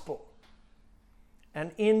gospel.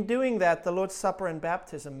 And in doing that, the Lord's Supper and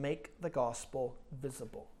baptism make the gospel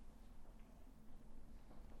visible.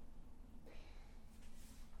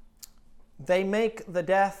 They make the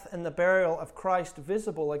death and the burial of Christ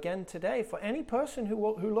visible again today for any person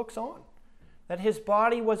who looks on, that his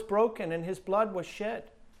body was broken and his blood was shed.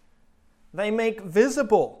 They make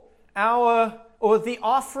visible the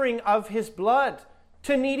offering of his blood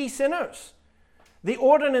to needy sinners. The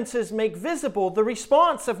ordinances make visible the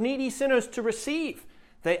response of needy sinners to receive.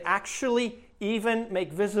 They actually even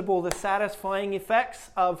make visible the satisfying effects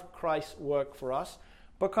of Christ's work for us,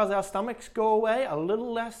 because our stomachs go away a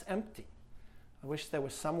little less empty. I wish there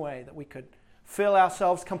was some way that we could fill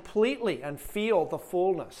ourselves completely and feel the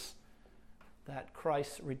fullness that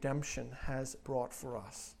Christ's redemption has brought for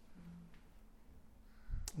us.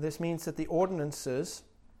 This means that the ordinances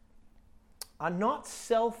are not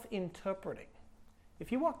self-interpreting.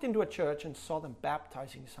 If you walked into a church and saw them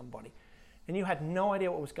baptizing somebody and you had no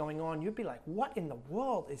idea what was going on, you'd be like, what in the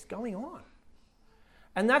world is going on?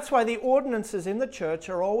 And that's why the ordinances in the church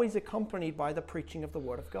are always accompanied by the preaching of the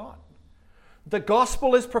Word of God. The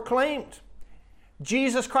gospel is proclaimed.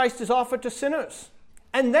 Jesus Christ is offered to sinners.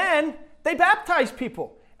 And then they baptize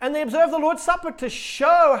people. And they observe the Lord's Supper to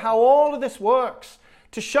show how all of this works.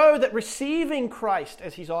 To show that receiving Christ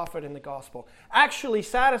as he's offered in the gospel actually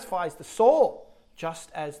satisfies the soul,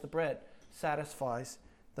 just as the bread satisfies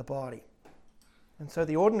the body. And so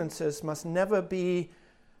the ordinances must never be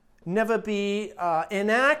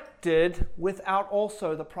enacted without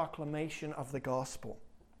also the proclamation of the gospel.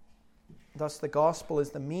 Thus, the gospel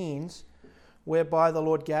is the means whereby the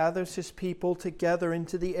Lord gathers his people together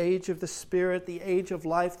into the age of the Spirit, the age of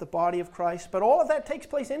life, the body of Christ. But all of that takes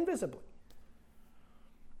place invisibly.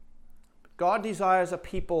 God desires a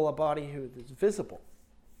people, a body who is visible.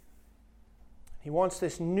 He wants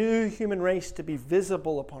this new human race to be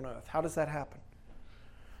visible upon earth. How does that happen?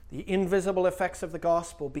 The invisible effects of the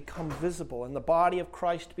gospel become visible, and the body of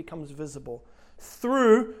Christ becomes visible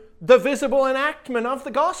through the visible enactment of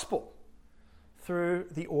the gospel, through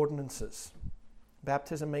the ordinances.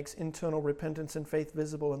 Baptism makes internal repentance and faith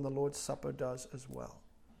visible, and the Lord's Supper does as well.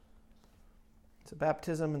 So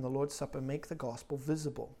baptism and the Lord's Supper make the gospel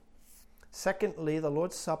visible. Secondly, the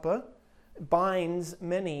Lord's Supper binds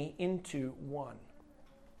many into one.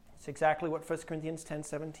 It's exactly what 1 Corinthians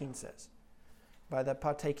 10:17 says. By the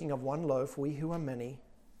partaking of one loaf, we who are many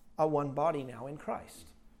are one body now in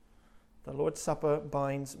Christ. The Lord's Supper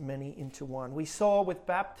binds many into one. We saw with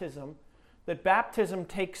baptism that baptism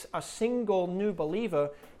takes a single new believer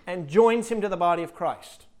and joins him to the body of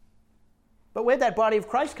Christ. But where'd that body of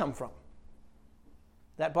Christ come from?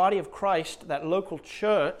 That body of Christ, that local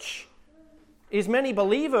church, is many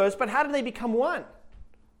believers, but how do they become one?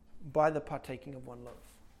 By the partaking of one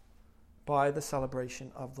loaf. by the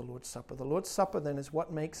celebration of the Lord's Supper. The Lord's Supper then is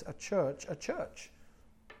what makes a church a church.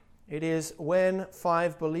 It is when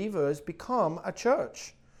 5 believers become a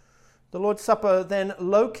church. The Lord's Supper then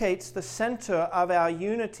locates the center of our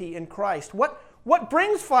unity in Christ. What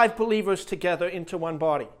brings 5 believers together into one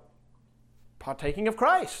body? Partaking of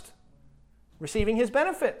Christ, receiving his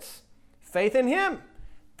benefits, faith in him.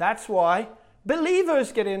 That's why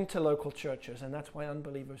believers get into local churches, and that's why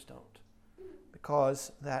unbelievers don't.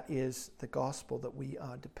 Because that is the gospel that we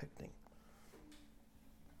are depicting.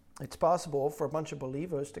 It's possible for a bunch of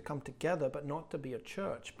believers to come together but not to be a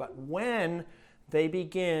church. But when they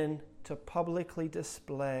begin to publicly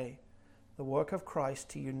display the work of Christ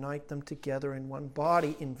to unite them together in one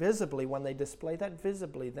body invisibly, when they display that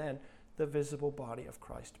visibly, then the visible body of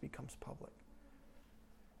Christ becomes public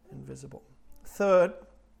and visible. Third,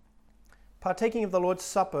 partaking of the Lord's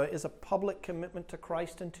Supper is a public commitment to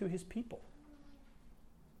Christ and to his people,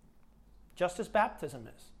 just as baptism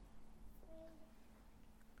is.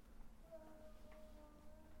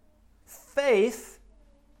 Faith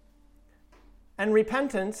and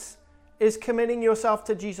repentance is committing yourself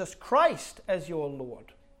to Jesus Christ as your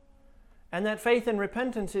Lord. And that faith and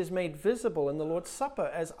repentance is made visible in the Lord's Supper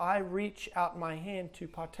as I reach out my hand to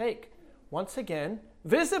partake, once again,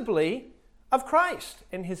 visibly, of Christ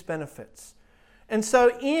and his benefits. And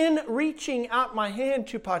so in reaching out my hand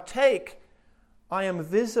to partake, I am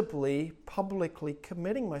visibly, publicly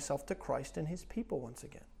committing myself to Christ and his people once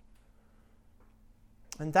again.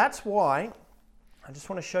 And that's why, I just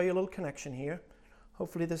want to show you a little connection here.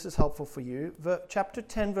 Hopefully this is helpful for you. Chapter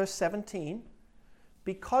 10, verse 17.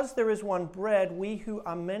 Because there is one bread, we who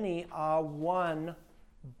are many are one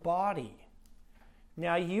body.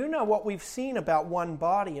 Now, you know what we've seen about one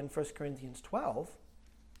body in 1 Corinthians 12.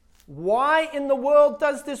 Why in the world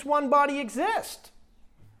does this one body exist?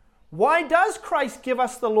 Why does Christ give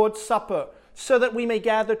us the Lord's Supper? So that we may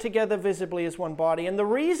gather together visibly as one body. And the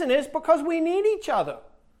reason is because we need each other.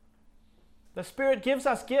 The Spirit gives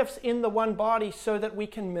us gifts in the one body so that we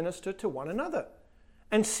can minister to one another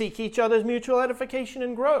and seek each other's mutual edification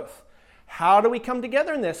and growth. How do we come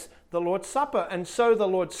together in this? The Lord's Supper. And so the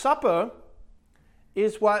Lord's Supper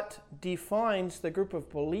is what defines the group of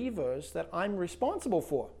believers that I'm responsible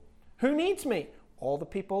for. Who needs me? All the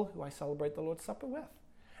people who I celebrate the Lord's Supper with.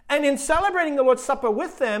 And in celebrating the Lord's Supper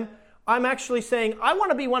with them, I'm actually saying, I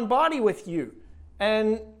want to be one body with you.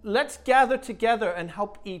 And let's gather together and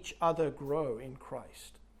help each other grow in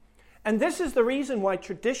Christ. And this is the reason why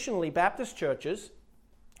traditionally Baptist churches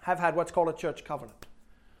have had what's called a church covenant.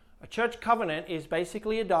 A church covenant is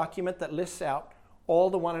basically a document that lists out all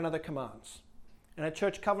the one another commands. And a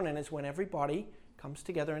church covenant is when everybody comes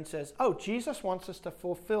together and says, oh, Jesus wants us to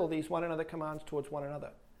fulfill these one another commands towards one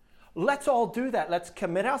another. Let's all do that. Let's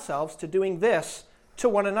commit ourselves to doing this to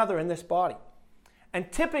one another in this body. And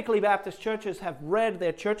typically Baptist churches have read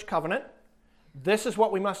their church covenant. This is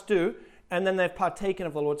what we must do. And then they've partaken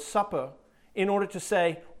of the Lord's Supper in order to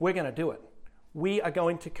say, we're going to do it. We are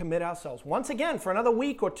going to commit ourselves once again for another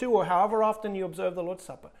week or two or however often you observe the Lord's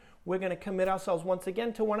Supper. We're going to commit ourselves once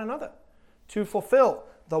again to one another to fulfill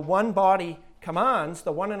the one body commands,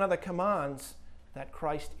 the one another commands that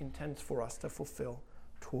Christ intends for us to fulfill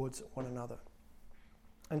towards one another.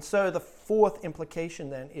 And so the fourth implication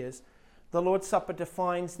then is the Lord's Supper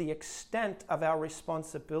defines the extent of our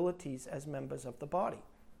responsibilities as members of the body.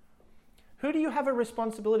 Who do you have a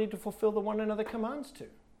responsibility to fulfill the one another commands to?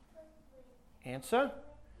 Answer,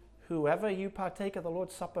 whoever you partake of the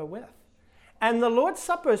Lord's Supper with. And the Lord's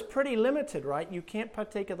Supper is pretty limited, right? You can't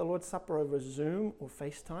partake of the Lord's Supper over Zoom or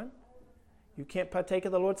FaceTime. You can't partake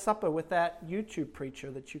of the Lord's Supper with that YouTube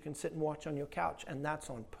preacher that you can sit and watch on your couch, and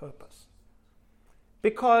that's on purpose.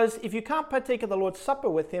 Because if you can't partake of the Lord's Supper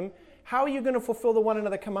with him, how are you going to fulfill the one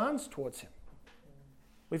another commands towards him?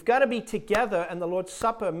 We've got to be together, and the Lord's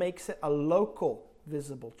Supper makes it a local,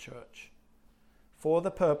 visible church for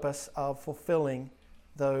the purpose of fulfilling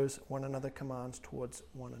those one another commands towards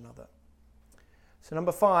one another. So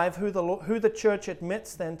number 5, who the church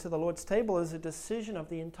admits then to the Lord's table is a decision of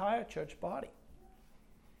the entire church body.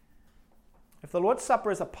 If the Lord's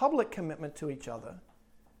Supper is a public commitment to each other,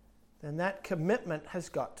 then that commitment has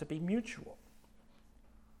got to be mutual.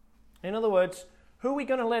 In other words, who are we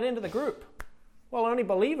going to let into the group? Well, only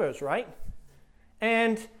believers, right?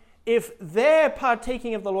 And if their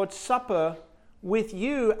partaking of the Lord's Supper with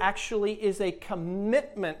you actually is a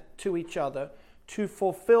commitment to each other to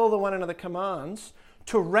fulfill the one another commands,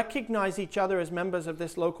 to recognize each other as members of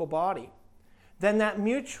this local body, then that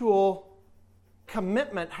mutual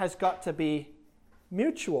commitment has got to be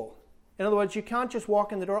mutual. In other words, you can't just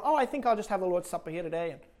walk in the door, oh, I think I'll just have the Lord's Supper here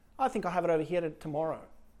today, and I think I'll have it over here tomorrow.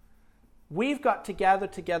 we've got to gather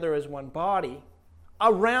together as one body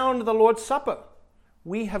around the Lord's Supper.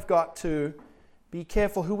 We have got to be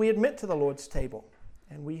careful who we admit to the Lord's table.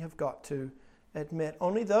 And we have got to admit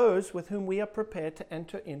only those with whom we are prepared to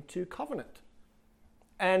enter into covenant.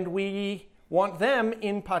 And we want them,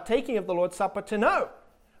 in partaking of the Lord's Supper, to know,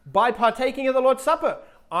 by partaking of the Lord's Supper,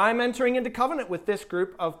 I'm entering into covenant with this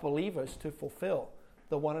group of believers to fulfill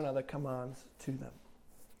the one another commands to them.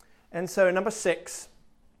 And so, number 6,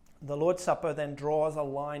 the Lord's Supper then draws a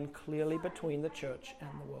line clearly between the church and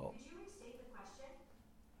the world. Did you restate the question?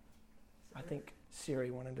 I think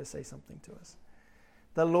Siri wanted to say something to us.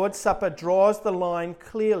 The Lord's Supper draws the line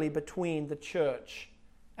clearly between the church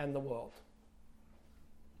and the world.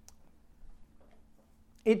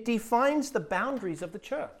 It defines the boundaries of the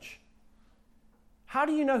church. How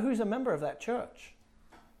do you know who's a member of that church?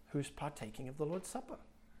 Who's partaking of the Lord's Supper?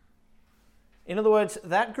 In other words,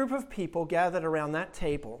 that group of people gathered around that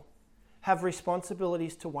table have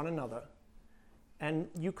responsibilities to one another, and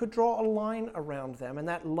you could draw a line around them, and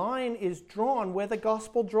that line is drawn where the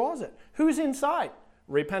gospel draws it. Who's inside?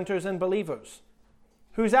 Repenters and believers.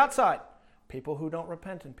 Who's outside? People who don't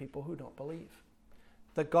repent and people who don't believe.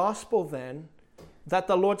 The gospel then, that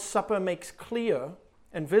the Lord's Supper makes clear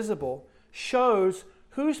and visible, shows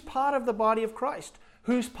who's part of the body of Christ,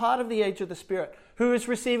 who's part of the age of the Spirit, who is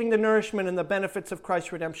receiving the nourishment and the benefits of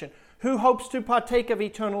Christ's redemption, who hopes to partake of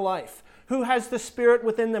eternal life, who has the Spirit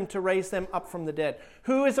within them to raise them up from the dead,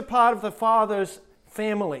 who is a part of the Father's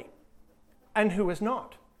family, and who is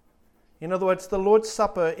not. In other words, the Lord's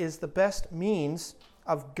Supper is the best means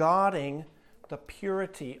of guarding the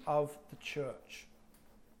purity of the church.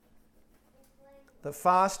 The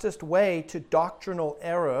fastest way to doctrinal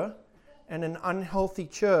error and an unhealthy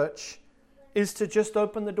church is to just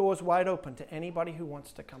open the doors wide open to anybody who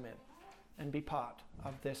wants to come in and be part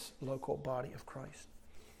of this local body of Christ.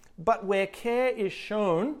 But where care is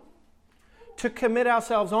shown to commit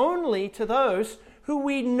ourselves only to those who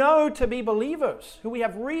we know to be believers, who we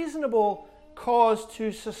have reasonable cause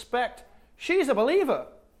to suspect she's a believer.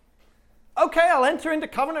 Okay, I'll enter into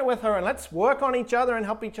covenant with her and let's work on each other and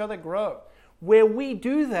help each other grow. Where we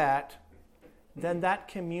do that, then that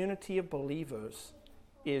community of believers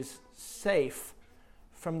is safe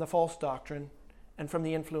from the false doctrine and from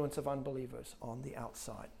the influence of unbelievers on the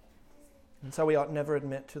outside. And so we ought never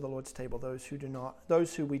admit to the Lord's table those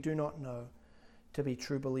who we do not know to be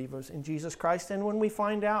true believers in Jesus Christ. And when we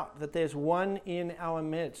find out that there's one in our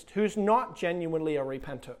midst who's not genuinely a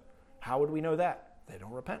repenter, how would we know that? They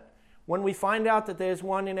don't repent. When we find out that there's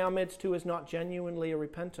one in our midst who is not genuinely a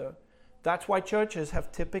repenter, that's why churches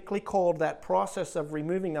have typically called that process of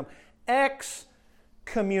removing them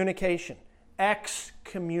excommunication,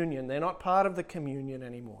 excommunion. They're not part of the communion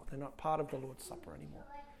anymore. They're not part of the Lord's Supper anymore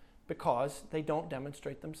because they don't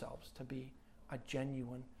demonstrate themselves to be a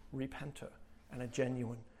genuine repenter and a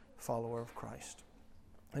genuine follower of Christ.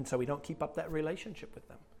 And so we don't keep up that relationship with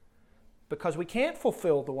them because we can't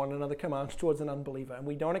fulfill the one another commands towards an unbeliever, and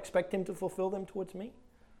we don't expect him to fulfill them towards me.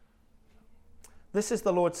 This is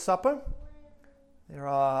the Lord's Supper. There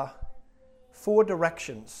are 4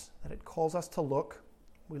 directions that it calls us to look.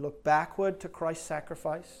 We look backward to Christ's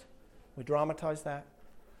sacrifice. We dramatize that.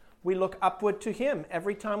 We look upward to him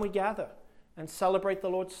every time we gather and celebrate the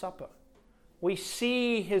Lord's Supper. We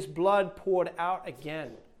see his blood poured out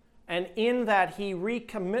again. And in that, he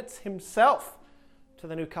recommits himself to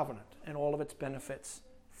the new covenant and all of its benefits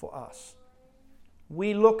for us.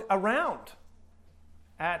 We look around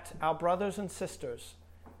at our brothers and sisters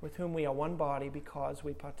with whom we are one body because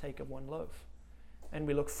we partake of one loaf. And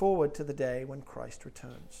we look forward to the day when Christ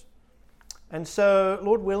returns. And so,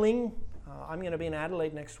 Lord willing, I'm going to be in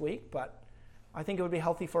Adelaide next week, but I think it would be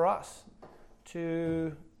healthy for us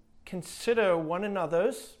to consider one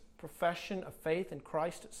another's profession of faith in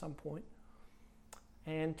Christ at some point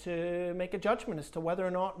and to make a judgment as to whether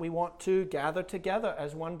or not we want to gather together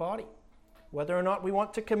as one body, whether or not we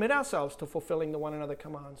want to commit ourselves to fulfilling the one another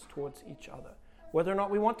commands towards each other, whether or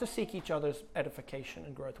not we want to seek each other's edification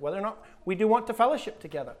and growth, whether or not we do want to fellowship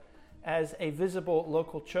together as a visible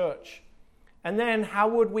local church. And then how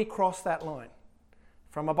would we cross that line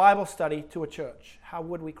from a Bible study to a church? How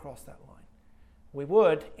would we cross that line? We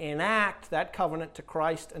would enact that covenant to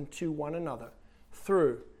Christ and to one another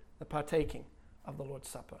through the partaking of the Lord's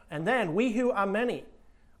Supper. And then we who are many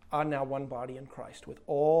are now one body in Christ with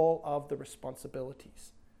all of the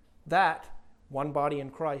responsibilities that one body in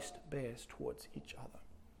Christ bears towards each other.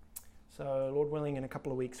 So, Lord willing, in a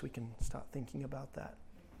couple of weeks we can start thinking about that.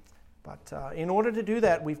 But in order to do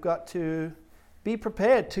that, we've got to be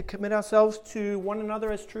prepared to commit ourselves to one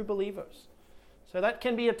another as true believers. So that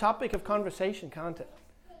can be a topic of conversation, can't it?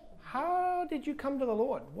 How did you come to the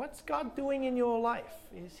Lord? What's God doing in your life?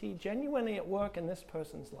 Is he genuinely at work in this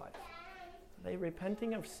person's life? Are they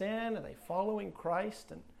repenting of sin? Are they following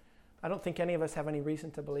Christ? And I don't think any of us have any reason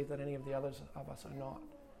to believe that any of the others of us are not.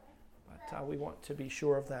 But we want to be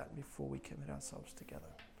sure of that before we commit ourselves together.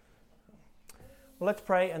 Well, let's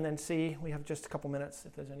pray and then see. We have just a couple minutes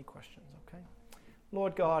if there's any questions, okay?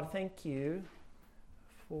 Lord God, thank you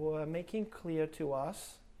for making clear to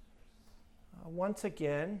us once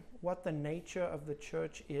again what the nature of the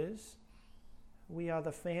church is. We are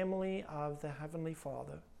the family of the Heavenly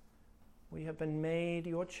Father. We have been made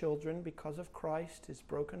your children because of Christ, his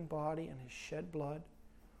broken body and his shed blood.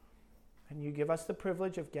 And you give us the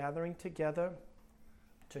privilege of gathering together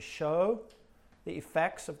to show the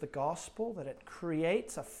effects of the gospel, that it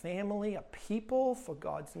creates a family, a people for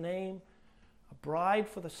God's name, a bride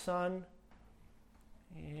for the Son,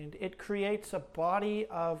 and it creates a body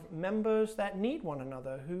of members that need one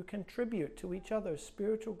another, who contribute to each other's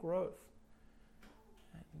spiritual growth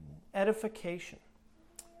and edification.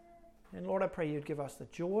 And Lord, I pray you'd give us the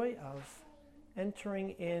joy of entering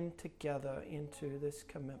in together into this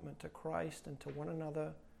commitment to Christ and to one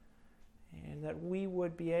another, and that we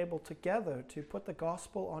would be able together to put the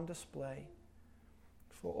gospel on display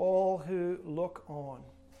for all who look on,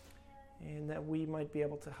 and that we might be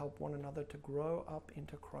able to help one another to grow up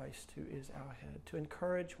into Christ, who is our head, to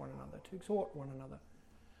encourage one another, to exhort one another,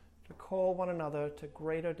 to call one another to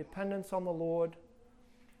greater dependence on the Lord,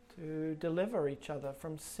 to deliver each other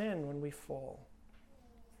from sin when we fall.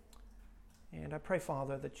 And I pray,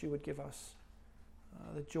 Father, that you would give us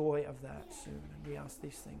the joy of that soon. And we ask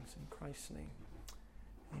these things in Christ's name.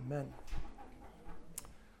 Amen.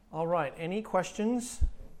 All right. Any questions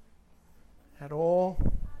at all?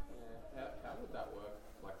 How would that work,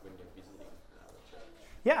 like when you're visiting the church?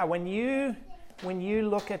 Yeah, when you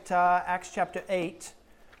look at Acts chapter 8,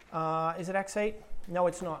 is it Acts 8? No,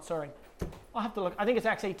 it's not. Sorry. I'll have to look. I think it's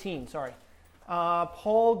Acts 18. Sorry.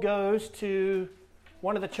 Paul goes to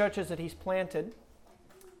one of the churches that he's planted,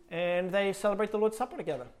 and they celebrate the Lord's Supper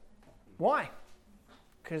together. Why?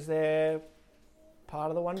 Because they're part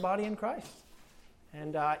of the one body in Christ.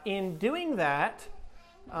 And in doing that,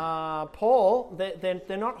 Paul,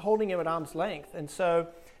 they're not holding him at arm's length. And so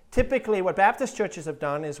typically what Baptist churches have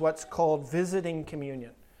done is what's called visiting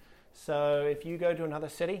communion. So if you go to another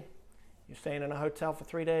city, you're staying in a hotel for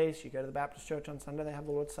 3 days, you go to the Baptist church on Sunday, they have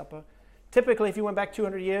the Lord's Supper. Typically, if you went back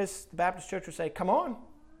 200 years, the Baptist church would say, come on.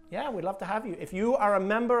 Yeah, we'd love to have you. If you are a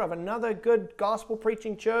member of another good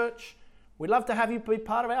gospel-preaching church, we'd love to have you be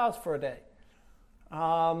part of ours for a day.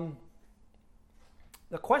 The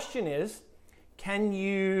question is, can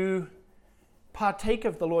you partake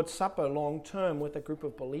of the Lord's Supper long-term with a group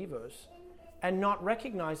of believers and not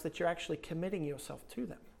recognize that you're actually committing yourself to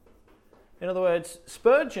them? In other words,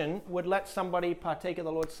 Spurgeon would let somebody partake of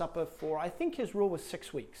the Lord's Supper for, I think his rule was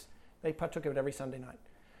 6 weeks. They partook of it every Sunday night.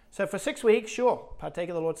 So for 6 weeks, sure, partake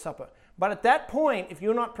of the Lord's Supper. But at that point, if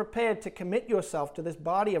you're not prepared to commit yourself to this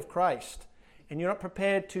body of Christ, and you're not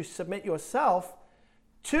prepared to submit yourself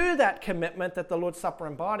to that commitment that the Lord's Supper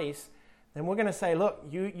embodies, then we're going to say, look,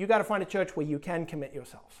 you got to find a church where you can commit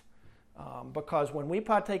yourself. Because when we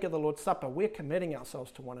partake of the Lord's Supper, we're committing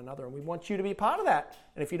ourselves to one another, and we want you to be part of that.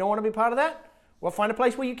 And if you don't want to be part of that, we'll find a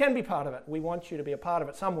place where you can be part of it. We want you to be a part of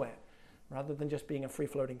it somewhere, rather than just being a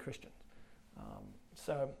free-floating Christian.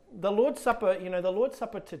 So the Lord's Supper, the Lord's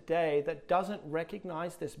Supper today that doesn't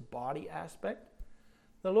recognize this body aspect,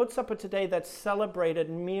 the Lord's Supper today that's celebrated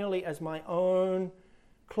merely as my own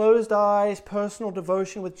closed eyes, personal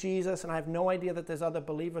devotion with Jesus, and I have no idea that there's other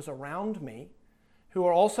believers around me who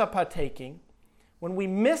are also partaking. When we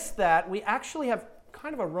miss that, we actually have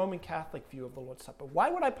kind of a Roman Catholic view of the Lord's Supper. Why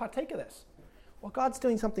would I partake of this? Well, God's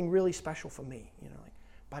doing something really special for me,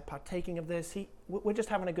 by partaking of this. We're just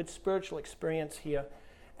having a good spiritual experience here.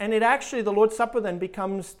 And it actually, the Lord's Supper then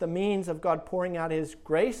becomes the means of God pouring out his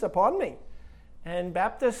grace upon me. And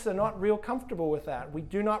Baptists are not real comfortable with that. We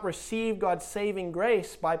do not receive God's saving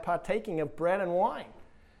grace by partaking of bread and wine.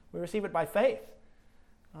 We receive it by faith.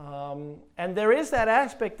 And there is that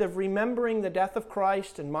aspect of remembering the death of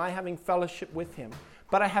Christ and my having fellowship with him.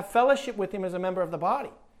 But I have fellowship with him as a member of the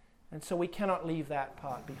body. And so we cannot leave that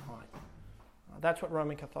part behind. That's what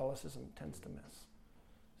Roman Catholicism tends to miss.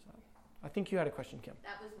 So I think you had a question, Kim.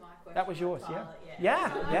 That was my question. That was yours, yeah. Yeah.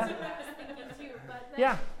 That's what I was thinking too. But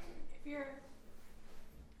then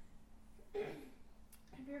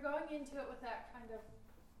if you're going into it with that kind of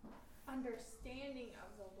understanding of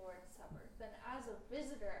the Lord's Supper, then as a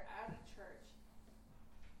visitor at a church,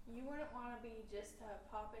 you wouldn't want to be just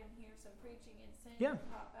pop in, hear some preaching and sing and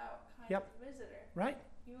pop out kind of visitor. Right.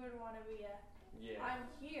 You would want to be I'm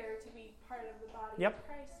here to be part of the body Yep. of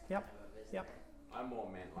Christ. Yep. Kind of a visitor. Yep. I more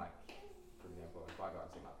meant like, for example, if I go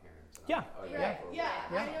and see my parents. And Yeah. I'm, oh, Right. for a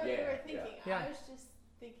Yeah. week. I know what you Yeah, were thinking. yeah. I was just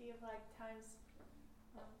thinking of like times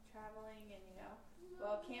traveling and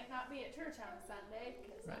well, can't not be at church on a Sunday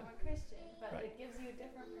because Right. I'm a Christian, but Right. it gives you a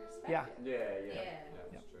different perspective. Yeah. Yeah,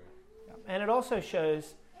 that's Yep. true. Yeah. And it also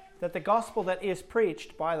shows that the gospel that is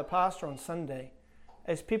preached by the pastor on Sunday,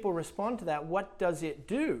 as people respond to that, what does it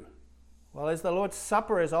do? Well, as the Lord's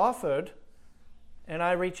Supper is offered, and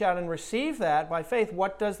I reach out and receive that by faith,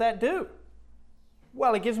 what does that do?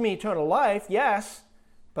 Well, it gives me eternal life, yes,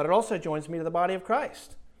 but it also joins me to the body of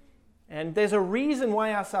Christ. And there's a reason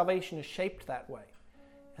why our salvation is shaped that way.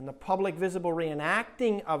 And the public, visible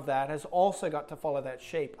reenacting of that has also got to follow that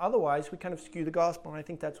shape. Otherwise, we kind of skew the gospel, and I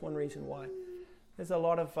think that's one reason why. There's a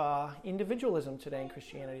lot of individualism today in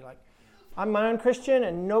Christianity, like, I'm my own Christian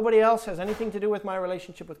and nobody else has anything to do with my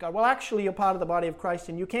relationship with God. Well, actually, you're part of the body of Christ,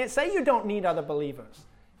 and you can't say you don't need other believers.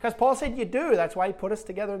 Because Paul said you do. That's why he put us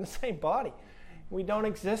together in the same body. We don't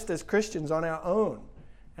exist as Christians on our own.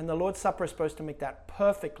 And the Lord's Supper is supposed to make that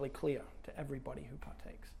perfectly clear to everybody who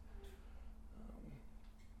partakes.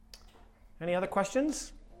 Any other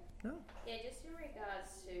questions? No? Yeah, just in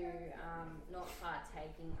regards to not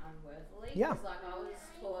partaking unworthily. Yeah. 'Cause, like I was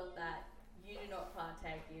taught that you do not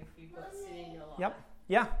partake if you've got sin in your life. Yep.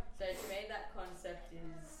 Yeah. So to me, that concept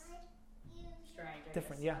is strange. I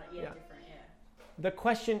Different, guess. yeah, yeah. Different, yeah. The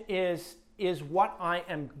question is what I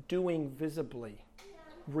am doing visibly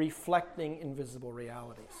reflecting invisible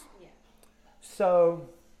realities? Yeah. So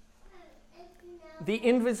the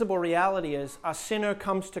invisible reality is a sinner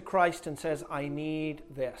comes to Christ and says, I need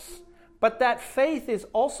this. But that faith is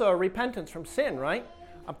also a repentance from sin, right?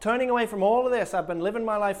 I'm turning away from all of this. I've been living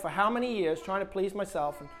my life for how many years trying to please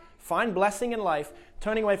myself and find blessing in life,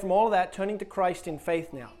 turning away from all of that, turning to Christ in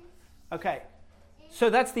faith now. Okay,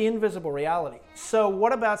 so that's the invisible reality. So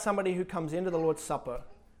what about somebody who comes into the Lord's Supper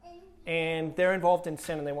and they're involved in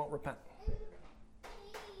sin and they won't repent?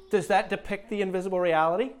 Does that depict the invisible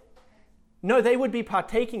reality? No, they would be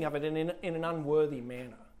partaking of it in an unworthy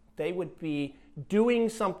manner. They would be doing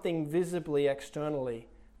something visibly, externally,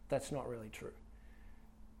 that's not really true.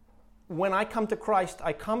 When I come to Christ,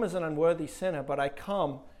 I come as an unworthy sinner, but I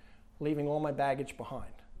come leaving all my baggage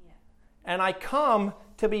behind. Yeah. And I come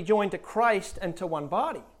to be joined to Christ and to one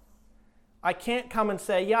body. I can't come and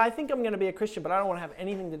say, yeah, I think I'm going to be a Christian, but I don't want to have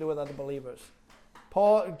anything to do with other believers.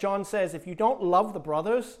 John says, if you don't love the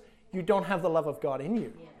brothers, you don't have the love of God in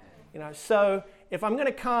you. Yeah. So if I'm going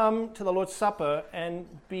to come to the Lord's Supper and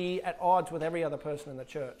be at odds with every other person in the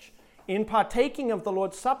church, in partaking of the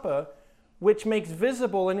Lord's Supper, which makes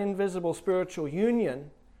visible an invisible spiritual union,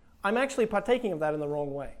 I'm actually partaking of that in the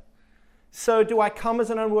wrong way. So do I come as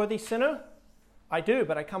an unworthy sinner? I do,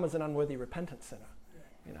 but I come as an unworthy repentant sinner.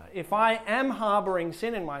 If I am harboring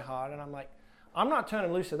sin in my heart and I'm like, I'm not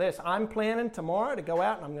turning loose of this, I'm planning tomorrow to go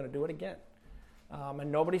out and I'm going to do it again.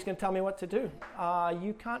 And nobody's going to tell me what to do.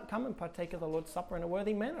 You can't come and partake of the Lord's Supper in a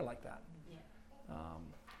worthy manner like that. Yeah.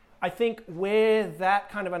 I think where that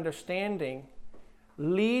kind of understanding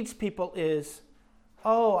leads people is,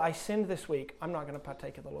 oh, I sinned this week, I'm not going to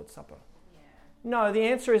partake of the Lord's Supper. Yeah. No, the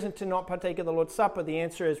answer isn't to not partake of the Lord's Supper. The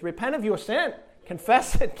answer is repent of your sin,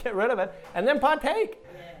 confess it, get rid of it, and then partake.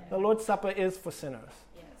 Yeah. The Lord's Supper is for sinners.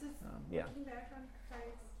 Yeah. Yeah. Looking back on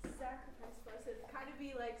Christ's sacrifice for us, it'd kind of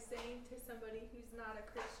be like saying to somebody who's not a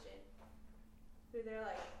Christian, who they're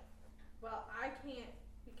like, well, I can't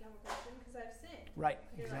become a Christian because I've sinned. Right,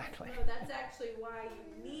 You're exactly. Like, no, that's actually why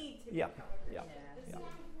you need to Yeah, become a Christian. yeah, This yeah.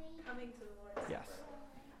 is coming to the Lord's Yes. Supper.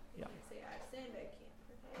 Yeah. You say, I've sinned, I can't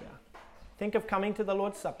partake. Yeah. Think of coming to the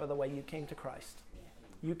Lord's Supper the way you came to Christ.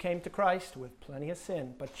 You came to Christ with plenty of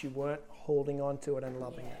sin, but you weren't holding on to it and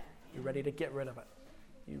loving it. You're ready to get rid of it.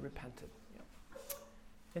 You repented. Yeah.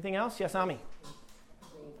 Anything else? Yes, Ami.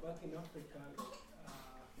 So back in Africa,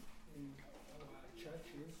 in our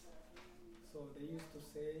churches, so they used to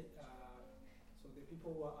say, so the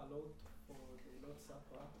people who are allowed for the Lord's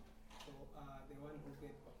Supper, so the one who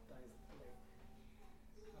get baptized, like,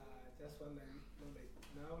 just one like,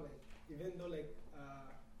 now, like, even though like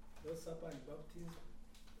Lord's Supper and baptism,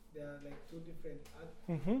 they are like two different acts,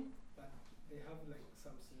 but they have like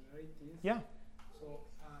some similarities. Yeah. So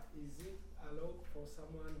is it allowed for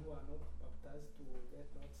someone who are not baptized to get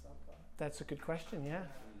Lord's Supper? That's a good question, yeah.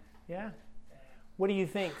 Yeah. What do you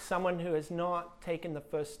think? Someone who has not taken the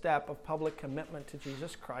first step of public commitment to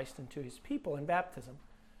Jesus Christ and to his people in baptism.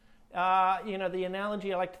 The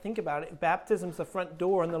analogy I like to think about it, baptism's the front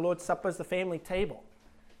door and the Lord's Supper is the family table.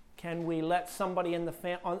 Can we let somebody in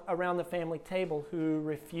around the family table who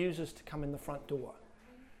refuses to come in the front door?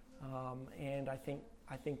 And I think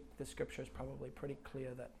the Scripture is probably pretty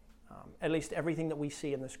clear that at least everything that we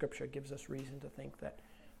see in the Scripture gives us reason to think that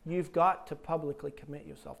you've got to publicly commit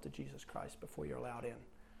yourself to Jesus Christ before you're allowed in.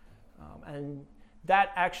 And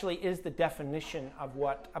that actually is the definition of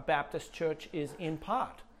what a Baptist church is in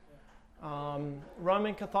part.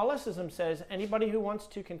 Roman Catholicism says anybody who wants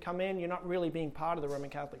to can come in. You're not really being part of the Roman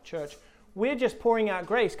Catholic Church. We're just pouring out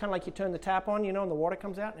grace, kind of like you turn the tap on, and the water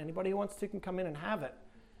comes out, and anybody who wants to can come in and have it.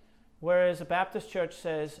 Whereas a Baptist church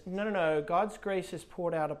says, no, God's grace is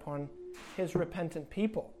poured out upon his repentant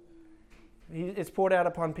people. It's poured out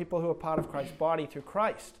upon people who are part of Christ's body through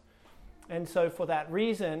Christ. And so for that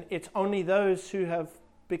reason, it's only those who have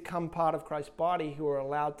become part of Christ's body who are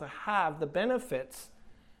allowed to have the benefits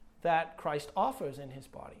that Christ offers in his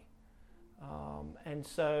body. And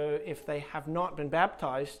so if they have not been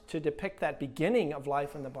baptized to depict that beginning of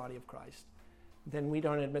life in the body of Christ, then we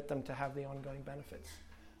don't admit them to have the ongoing benefits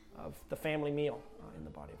of the family meal in the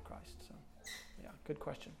body of Christ. So, yeah, good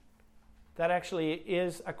question. That actually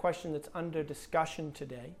is a question that's under discussion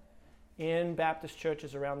today in Baptist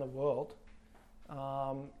churches around the world.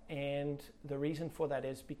 And the reason for that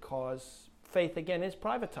is because faith, again, is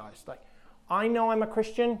privatized. Like, I know I'm a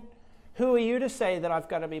Christian. Who are you to say that I've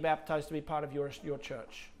got to be baptized to be part of your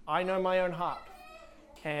church? I know my own heart.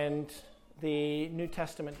 And the New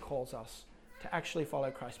Testament calls us to actually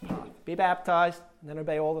follow Christ's path. Be baptized, and then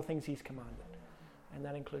obey all the things he's commanded. And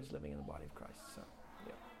that includes living in the body of Christ. So,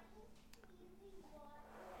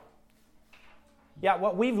 yeah,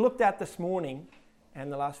 what we've looked at this morning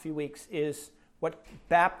and the last few weeks is what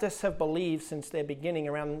Baptists have believed since their beginning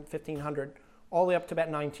around 1500, all the way up to about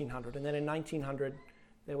 1900. And then in 1900,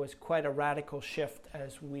 there was quite a radical shift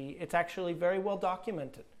it's actually very well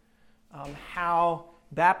documented how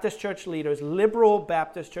Baptist church leaders, liberal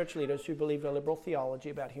Baptist church leaders who believed a liberal theology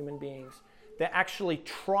about human beings, they actually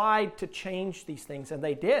tried to change these things, and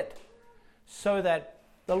they did, so that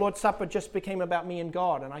the Lord's Supper just became about me and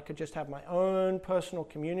God, and I could just have my own personal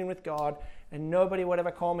communion with God, and nobody would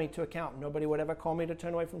ever call me to account. Nobody would ever call me to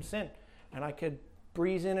turn away from sin. And I could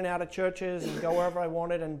breeze in and out of churches and go wherever I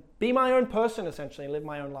wanted and be my own person, essentially, and live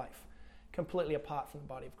my own life, completely apart from the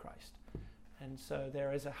body of Christ. And so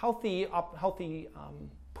there is a healthy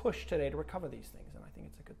push today to recover these things, and I think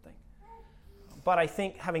it's a good thing. But I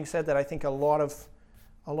think, having said that, I think a lot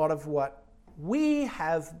of what we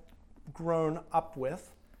have grown up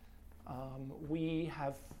with, we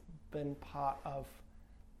have been part of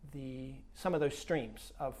some of those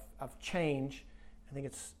streams of change. I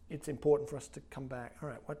think it's important for us to come back. All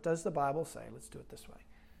right, what does the Bible say? Let's do it this way.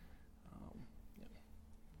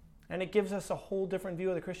 And it gives us a whole different view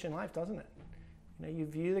of the Christian life, doesn't it? You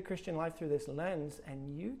view the Christian life through this lens,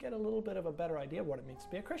 and you get a little bit of a better idea of what it means to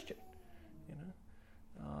be a Christian.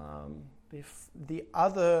 If the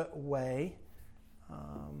other way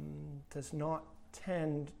does not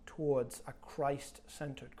tend towards a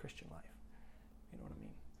Christ-centered Christian life. You know what I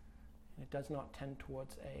mean? It does not tend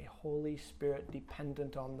towards a Holy Spirit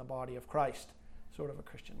dependent on the body of Christ sort of a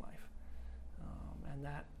Christian life. And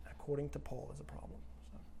that, according to Paul, is a problem.